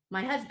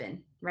my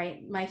husband,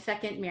 right? My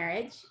second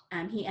marriage.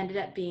 He ended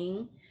up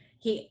being,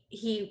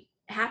 he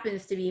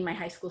happens to be my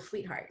high school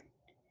sweetheart.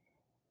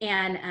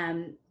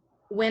 And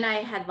when I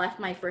had left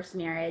my first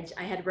marriage,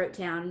 I had wrote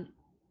down,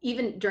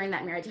 even during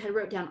that marriage, I had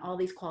wrote down all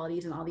these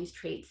qualities and all these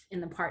traits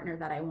in the partner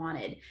that I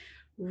wanted.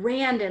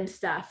 Random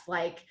stuff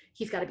like,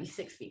 he's got to be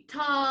 6 feet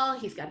tall,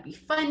 he's got to be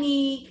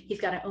funny, he's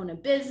got to own a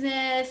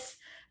business,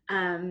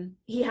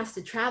 he has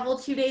to travel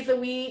 2 days a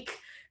week,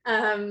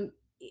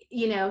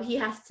 he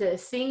has to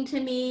sing to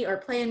me or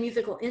play a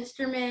musical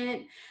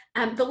instrument.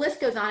 The list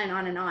goes on and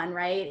on and on,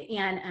 right?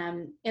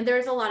 And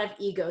there's a lot of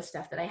ego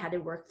stuff that I had to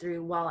work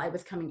through while I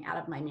was coming out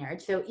of my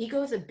marriage. So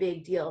ego is a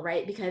big deal,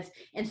 right?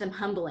 And some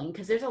humbling,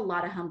 because there's a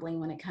lot of humbling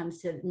when it comes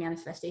to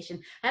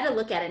manifestation. I had to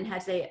look at it and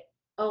had to say,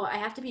 oh, I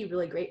have to be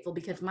really grateful,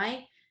 because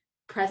my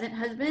present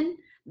husband,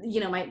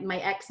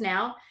 my ex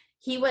now,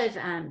 he was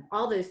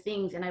all those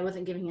things, and I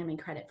wasn't giving him any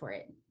credit for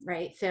it,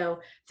 right? So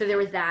there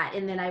was that,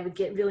 and then I would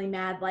get really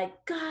mad, like,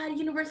 God,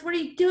 universe, what are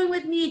you doing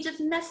with me? Just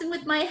messing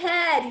with my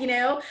head,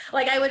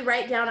 Like, I would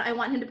write down, I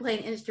want him to play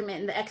an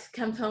instrument, and the ex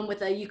comes home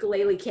with a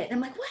ukulele kit, and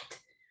I'm like,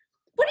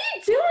 what are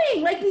you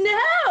doing? Like,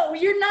 no,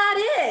 you're not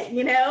it,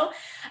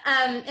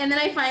 And then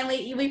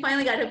we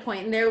finally got to a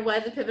point, and there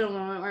was a pivotal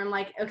moment where I'm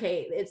like,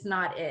 okay, it's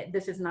not it.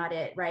 This is not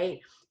it, right?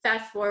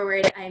 Fast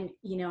forward, I'm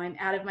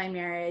out of my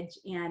marriage,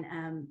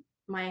 and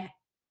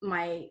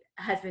my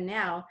husband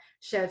now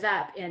shows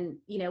up, and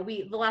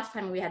the last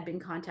time we had been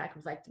in contact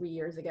was like 3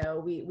 years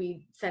ago.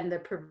 We send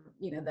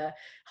the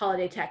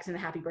holiday text and the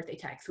happy birthday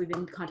text. We've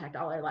been in contact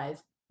all our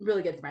lives,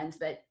 really good friends,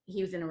 but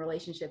he was in a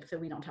relationship, so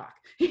we don't talk.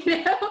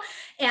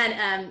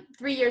 And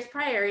 3 years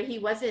prior, he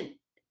wasn't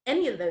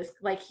any of those.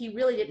 Like, he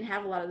really didn't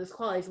have a lot of those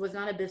qualities. Was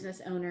not a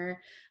business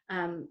owner.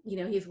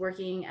 He's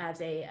working as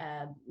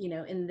in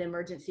the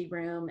emergency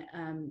room,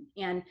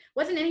 and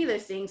wasn't any of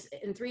those things.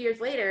 And 3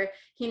 years later,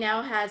 he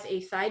now has a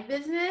side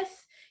business.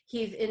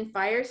 He's in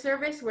fire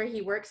service where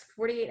he works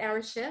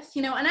 48-hour shifts,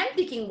 and I'm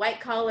thinking white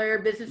collar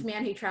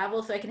businessman who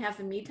travels so I can have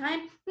some me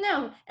time.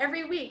 No,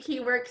 every week he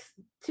works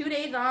 2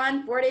 days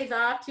on, 4 days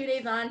off, 2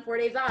 days on, 4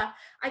 days off.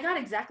 I got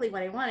exactly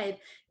what I wanted.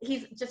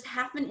 He's just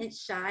half an inch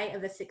shy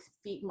of the 6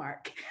 feet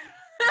mark.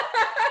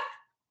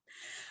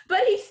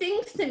 But he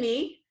sings to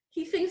me.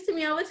 He sings to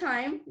me all the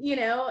time,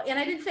 and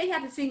I didn't say he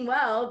had to sing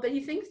well, but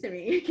he sings to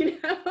me,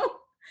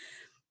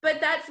 But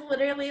that's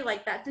literally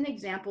that's an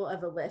example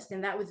of a list.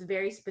 And that was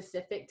very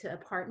specific to a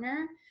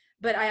partner.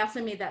 But I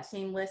also made that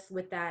same list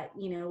with that,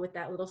 with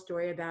that little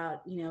story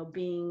about,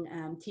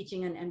 being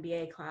teaching an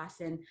MBA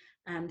class. And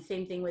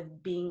same thing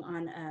with being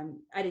on,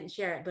 I didn't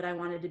share it, but I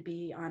wanted to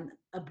be on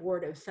a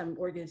board of some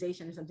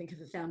organization or something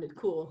because it sounded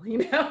cool,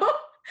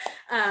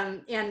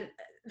 and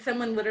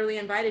someone literally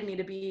invited me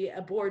to be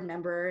a board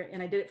member,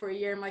 and I did it for a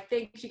year. I'm like,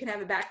 thanks, you can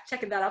have it back,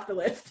 checking that off the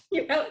list.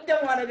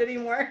 Don't want it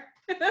anymore.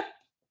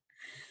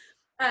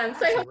 That's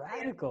so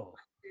radical.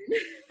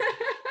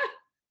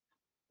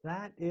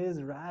 That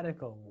is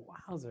radical.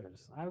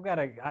 Wowzers.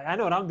 I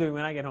know what I'm doing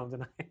when I get home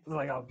tonight. It's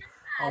like a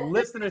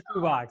list in a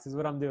shoebox is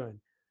what I'm doing.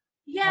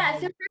 Yeah,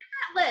 so for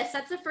that list,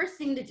 that's the first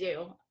thing to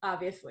do,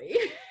 obviously.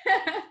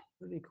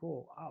 Really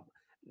cool.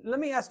 Let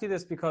me ask you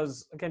this,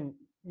 because again,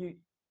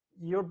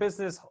 your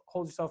business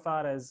holds yourself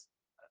out as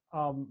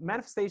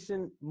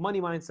manifestation,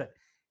 money mindset.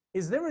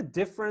 Is there a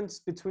difference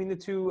between the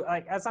two?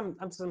 Like, as I'm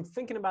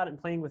thinking about it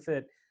and playing with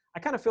it, I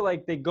kind of feel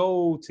like they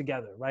go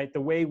together, right? The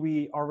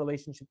way our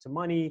relationship to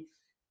money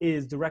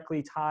is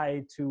directly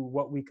tied to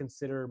what we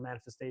consider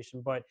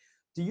manifestation. But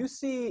do you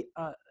see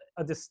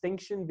a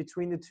distinction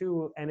between the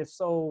two? And if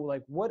so,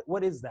 like,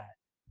 what is that?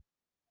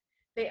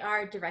 They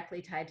are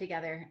directly tied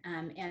together.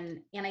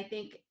 And I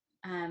think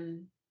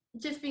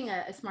just being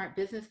a smart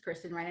business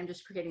person, right? I'm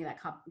just creating that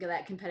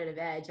competitive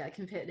edge, that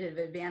competitive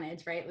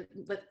advantage, right?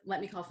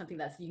 Let me call something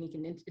that's unique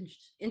and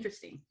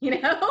interesting,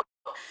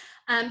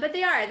 But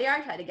they are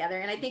tied together.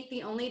 And I think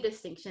the only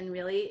distinction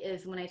really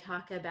is when I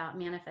talk about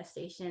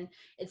manifestation,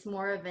 it's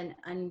more of an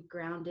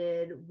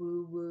ungrounded,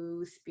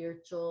 woo-woo,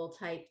 spiritual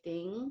type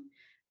thing,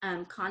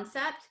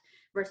 concept,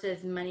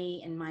 versus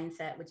money and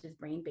mindset, which is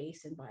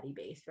brain-based and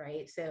body-based,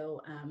 right?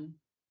 So,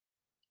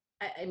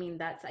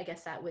 I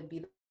guess that would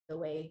be the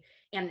way.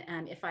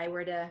 And if I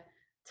were to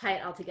tie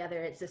it all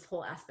together, it's this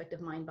whole aspect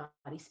of mind,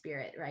 body,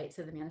 spirit, right?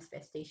 So the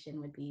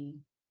manifestation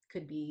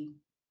could be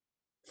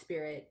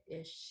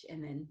spirit-ish,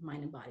 and then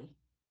mind and body.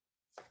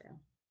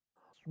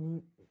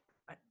 So.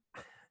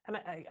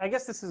 I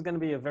guess this is going to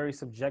be a very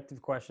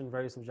subjective question,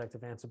 very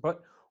subjective answer,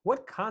 but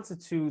what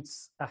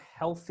constitutes a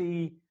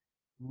healthy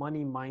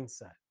money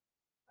mindset?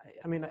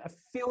 I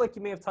feel like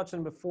you may have touched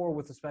on it before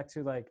with respect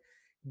to like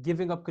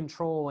giving up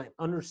control and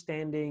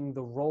understanding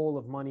the role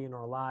of money in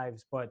our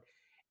lives. But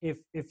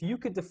if you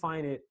could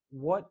define it,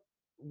 what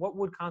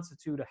would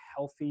constitute a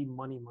healthy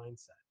money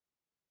mindset?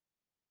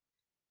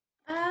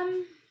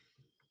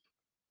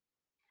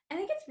 I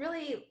think it's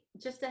really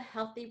just a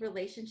healthy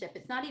relationship.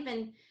 It's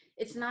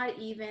not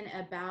even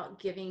about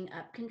giving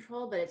up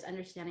control, but it's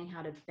understanding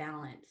how to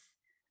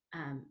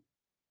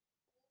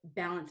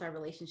balance our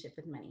relationship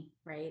with money,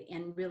 right?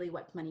 And really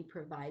what money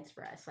provides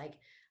for us. Like,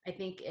 I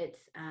think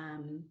it's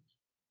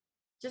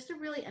just a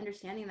really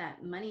understanding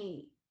that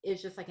money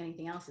is just like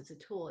anything else. It's a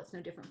tool. It's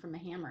no different from a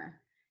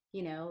hammer.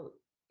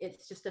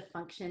 It's just a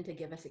function to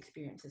give us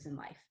experiences in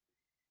life.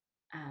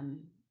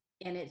 And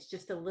it's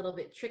just a little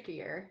bit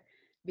trickier,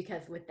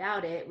 because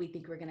without it, we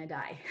think we're going to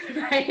die,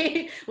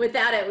 right?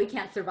 Without it, we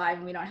can't survive,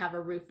 and we don't have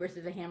a roof,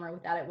 versus a hammer.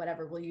 Without it,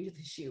 whatever, we'll use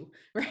the shoe,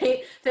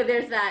 right? So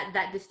there's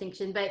that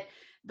distinction. But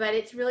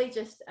it's really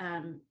just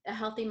a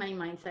healthy money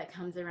mindset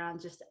comes around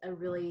just a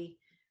really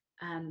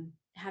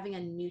having a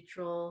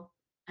neutral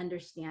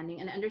understanding,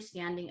 an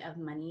understanding of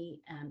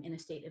money in a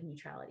state of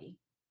neutrality.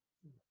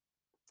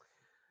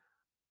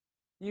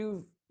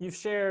 You've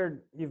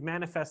shared, you've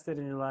manifested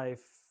in your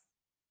life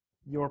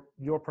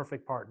your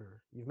perfect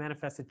partner. You've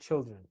manifested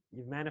children.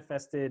 You've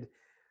manifested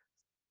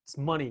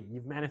money.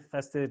 You've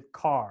manifested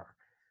car.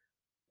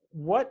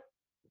 What,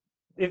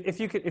 if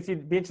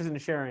you'd be interested in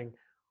sharing,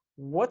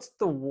 what's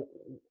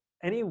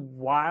any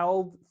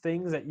wild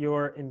things that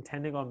you're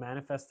intending on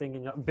manifesting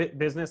in your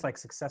business, like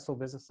successful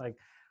business? Like,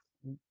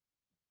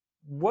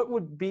 what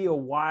would be a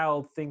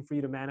wild thing for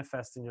you to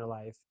manifest in your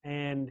life?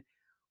 And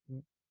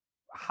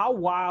how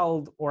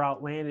wild or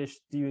outlandish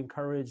do you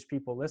encourage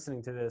people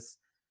listening to this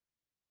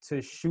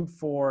to shoot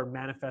for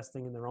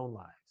manifesting in their own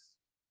lives?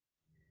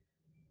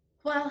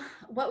 Well,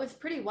 what was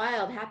pretty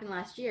wild happened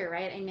last year,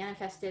 right? I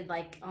manifested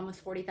like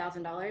almost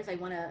 $40,000. I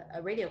won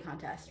a radio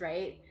contest,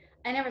 right?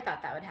 I never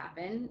thought that would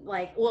happen.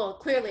 Like, well,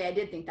 clearly I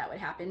did think that would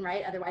happen,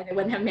 right? Otherwise I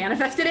wouldn't have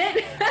manifested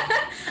it.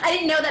 I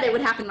didn't know that it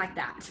would happen like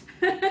that.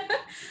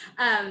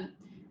 um,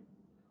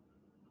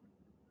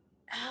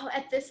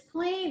 at this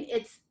point,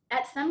 it's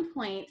at some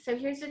point. So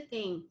here's the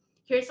thing.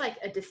 Here's like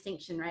a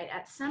distinction, right?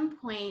 At some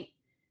point,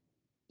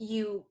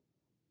 you,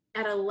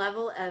 at a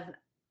level of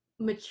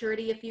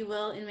maturity, if you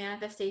will, in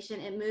manifestation,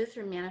 it moves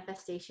from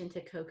manifestation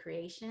to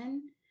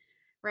co-creation,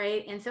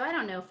 right? And so I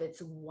don't know if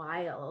it's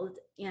wild,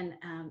 and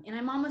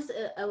I'm almost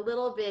a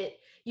little bit.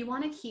 You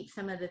want to keep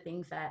some of the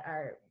things that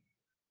are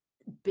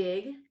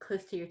big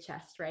close to your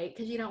chest, right?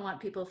 Because you don't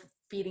want people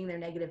feeding their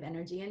negative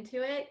energy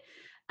into it.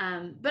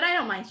 But I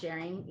don't mind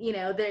sharing. You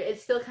know,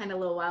 it's still kind of a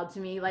little wild to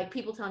me. Like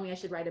people tell me I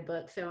should write a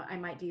book, so I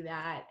might do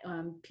that.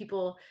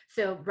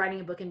 So writing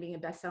a book and being a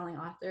best-selling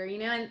author, you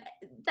know, and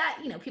that,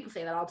 you know, people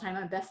say that all the time.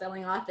 I'm a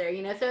best-selling author,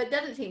 you know, so it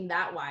doesn't seem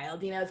that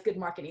wild. You know, it's good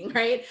marketing,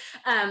 right?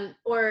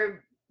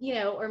 Or you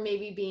know, or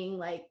maybe being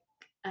like,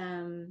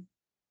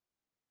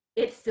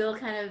 it's still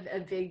kind of a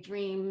big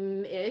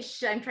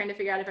dream-ish. I'm trying to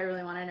figure out if I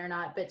really want it or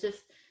not. But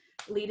just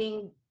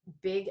leading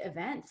big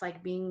events,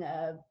 like being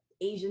a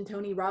Asian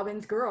Tony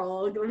Robbins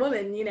girl,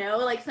 woman, you know,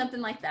 like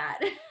something like that.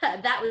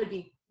 That would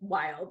be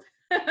wild.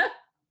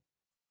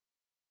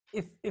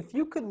 If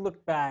you could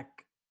look back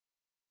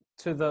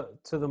to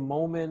the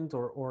moment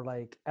or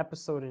like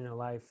episode in your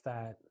life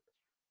that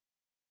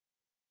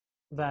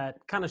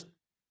kind of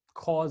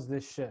caused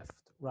this shift,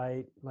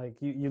 right? Like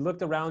you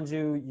looked around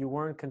you, you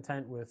weren't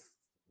content with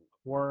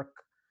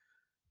work,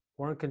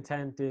 weren't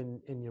content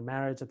in your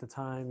marriage at the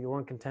time, you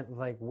weren't content with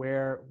like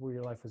where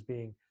your life was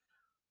being.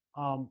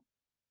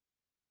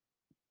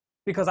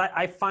 Because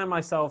I find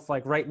myself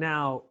like right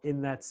now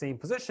in that same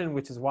position,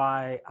 which is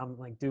why I'm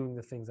like doing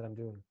the things that I'm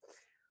doing.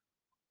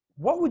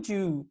 What would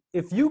you,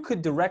 if you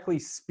could directly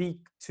speak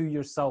to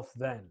yourself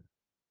then,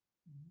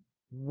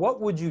 what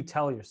would you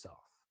tell yourself?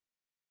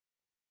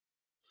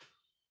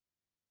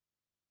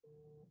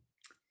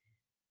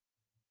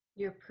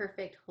 You're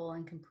perfect, whole,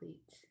 and complete.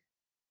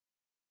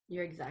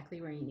 You're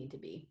exactly where you need to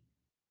be.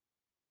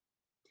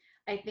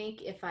 I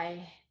think if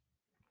I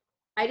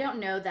don't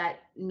know that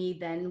me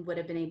then would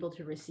have been able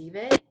to receive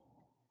it,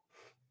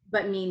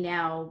 but me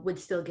now would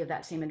still give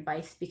that same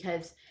advice,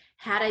 because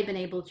had I been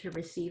able to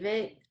receive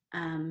it,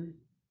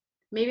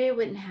 maybe I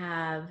wouldn't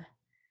have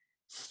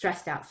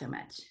stressed out so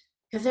much,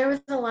 because there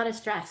was a lot of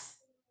stress,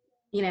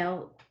 you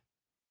know,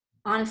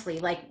 honestly.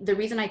 Like the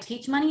reason I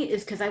teach money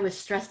is because I was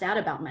stressed out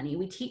about money.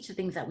 We teach the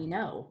things that we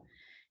know,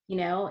 you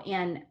know,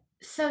 and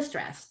so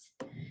stressed.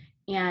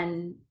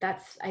 And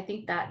I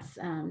think that's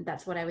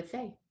what I would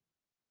say.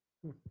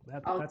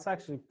 That's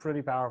actually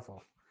pretty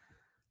powerful.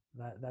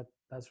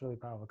 That's really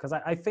powerful, because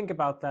I think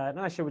about that, and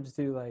I should just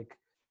do like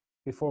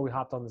before we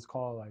hopped on this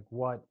call, like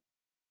what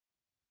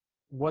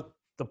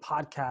the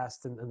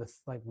podcast and the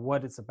like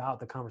what it's about,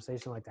 the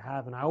conversation I like to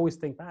have, and I always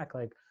think back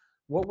like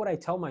what would I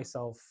tell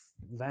myself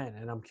then,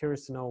 and I'm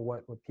curious to know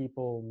what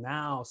people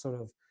now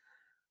sort of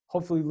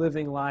hopefully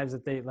living lives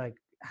that they like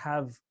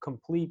have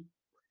complete,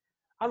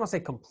 I don't want to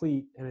say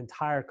complete and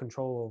entire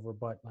control over,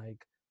 but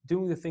like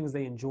doing the things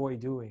they enjoy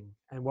doing,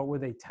 and what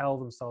would they tell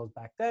themselves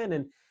back then.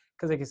 And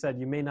because like I said,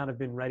 you may not have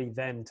been ready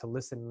then to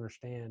listen and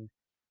understand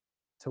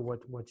to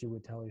what you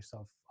would tell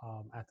yourself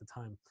at the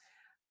time.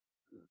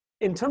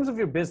 In terms of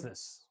your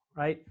business,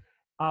 right?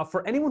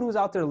 For anyone who's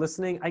out there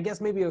listening, I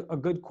guess maybe a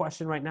good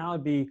question right now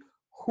would be,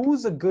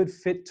 who's a good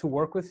fit to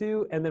work with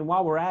you? And then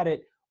while we're at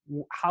it,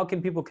 how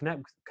can people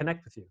connect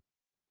with you?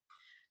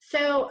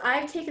 So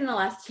I've taken the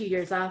last 2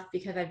 years off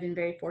because I've been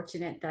very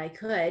fortunate that I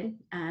could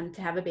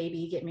to have a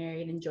baby, get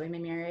married, enjoy my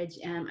marriage.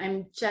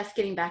 I'm just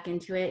getting back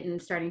into it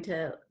and starting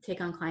to take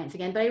on clients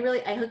again. But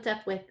I hooked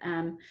up with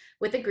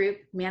a group,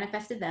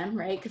 manifested them,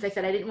 right? Because I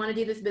said I didn't want to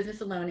do this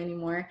business alone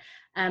anymore.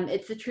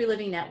 It's the True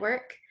Living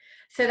Network.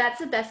 So that's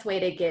the best way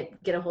to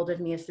get a hold of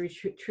me is through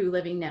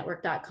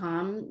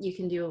truelivingnetwork.com. You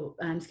can do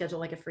schedule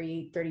like a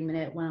free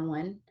 30-minute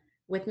one-on-one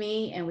with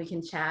me, and we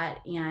can chat.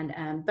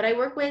 And but I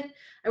work with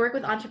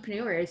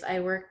entrepreneurs.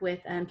 I work with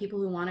people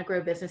who want to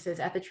grow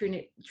businesses. At the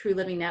True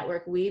Living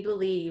Network, we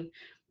believe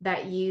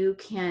that you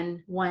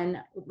can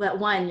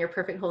you're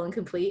perfect, whole, and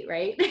complete,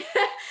 right?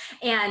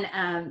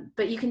 And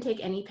but you can take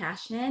any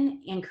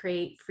passion and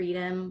create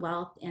freedom,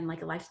 wealth, and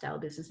like a lifestyle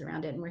business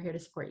around it. And we're here to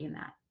support you in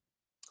that.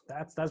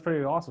 That's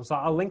pretty awesome. So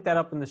I'll link that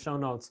up in the show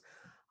notes.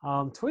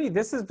 Tweety,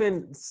 this has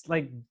been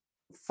like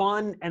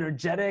fun,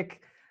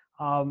 energetic,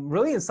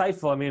 really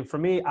insightful. I mean, for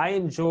me, I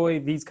enjoy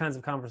these kinds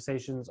of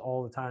conversations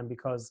all the time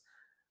because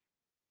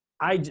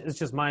it's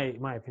just my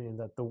opinion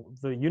that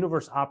the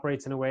universe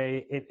operates in a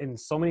way, in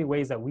so many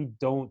ways that we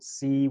don't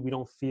see, we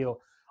don't feel.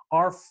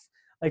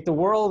 Like the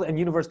world and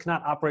universe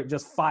cannot operate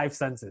just 5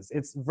 senses.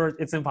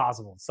 It's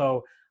impossible.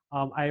 So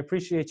I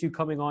appreciate you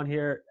coming on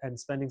here and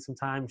spending some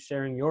time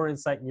sharing your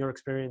insight and your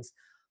experience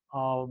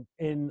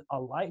in a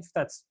life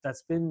that's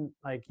been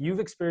like, you've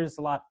experienced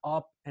a lot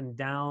up and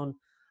down,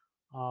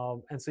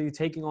 and so you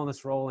taking on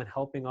this role and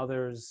helping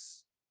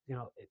others,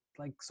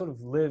 like sort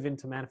of live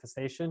into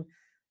manifestation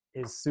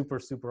is super,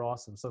 super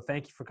awesome. So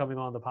thank you for coming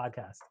on the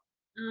podcast.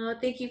 Oh,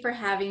 thank you for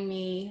having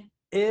me.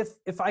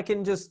 If I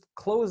can just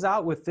close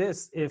out with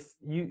this, if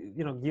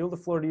yield the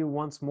floor to you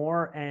once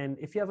more, and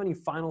if you have any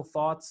final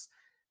thoughts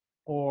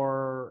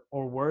or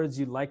words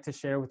you'd like to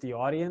share with the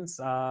audience,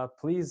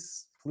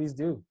 please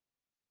do.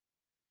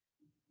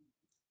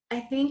 I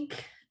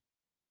think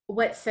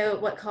what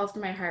calls to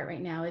my heart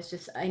right now is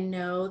just, I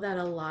know that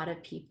a lot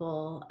of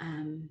people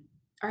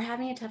are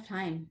having a tough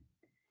time,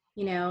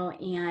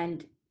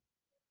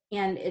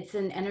 and it's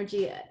an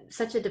energy,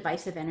 such a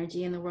divisive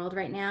energy in the world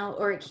right now,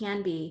 or it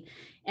can be.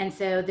 And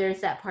so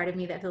there's that part of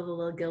me that feels a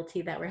little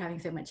guilty that we're having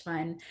so much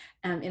fun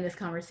in this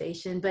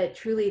conversation, but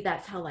truly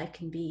that's how life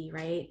can be,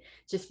 right?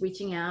 Just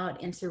reaching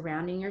out and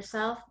surrounding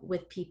yourself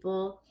with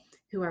people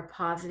who are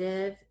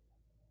positive.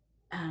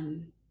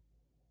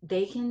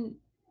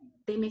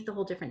 They make the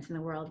whole difference in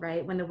the world,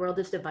 right? When the world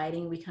is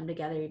dividing, we come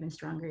together even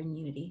stronger in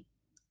unity.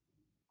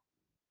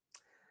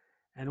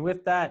 And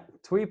with that,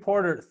 Twee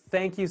Porter,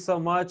 thank you so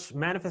much.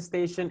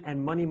 Manifestation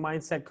and money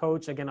mindset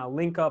coach. Again, I'll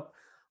link up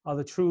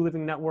the True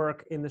Living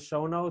Network in the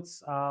show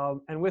notes.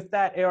 And with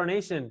that, AR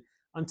Nation,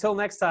 until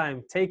next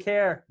time, take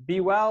care, be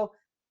well,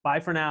 bye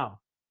for now.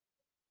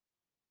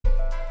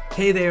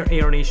 Hey there,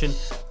 AR Nation.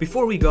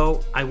 Before we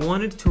go, I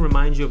wanted to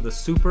remind you of the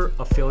Super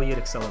Affiliate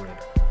Accelerator.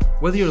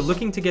 Whether you're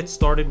looking to get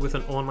started with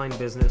an online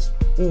business,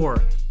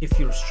 or if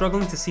you're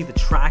struggling to see the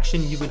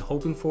traction you've been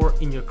hoping for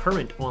in your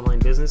current online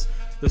business,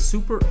 the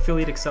Super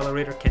Affiliate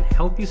Accelerator can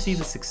help you see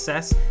the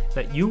success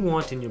that you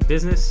want in your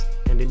business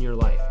and in your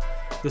life.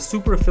 The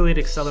Super Affiliate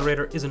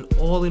Accelerator is an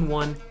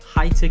all-in-one,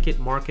 high-ticket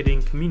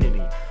marketing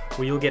community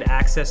where you'll get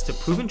access to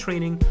proven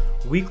training,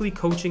 weekly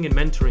coaching and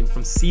mentoring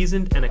from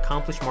seasoned and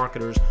accomplished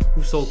marketers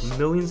who've sold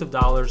millions of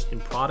dollars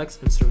in products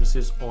and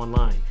services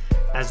online,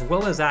 as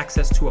well as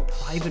access to a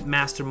private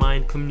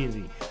mastermind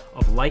community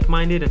of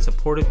like-minded and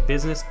supportive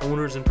business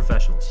owners and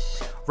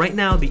professionals. Right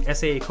now, the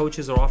SAA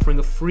coaches are offering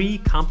a free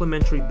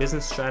complimentary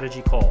business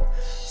strategy call.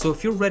 So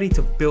if you're ready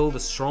to build a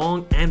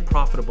strong and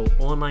profitable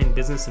online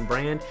business and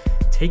brand,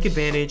 take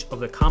advantage of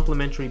the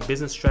complimentary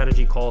business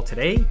strategy call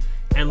today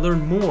and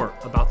learn more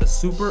about the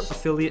Super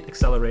Affiliate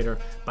Accelerator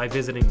by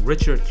visiting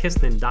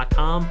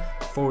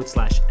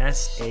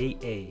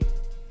richardkiston.com/SAA.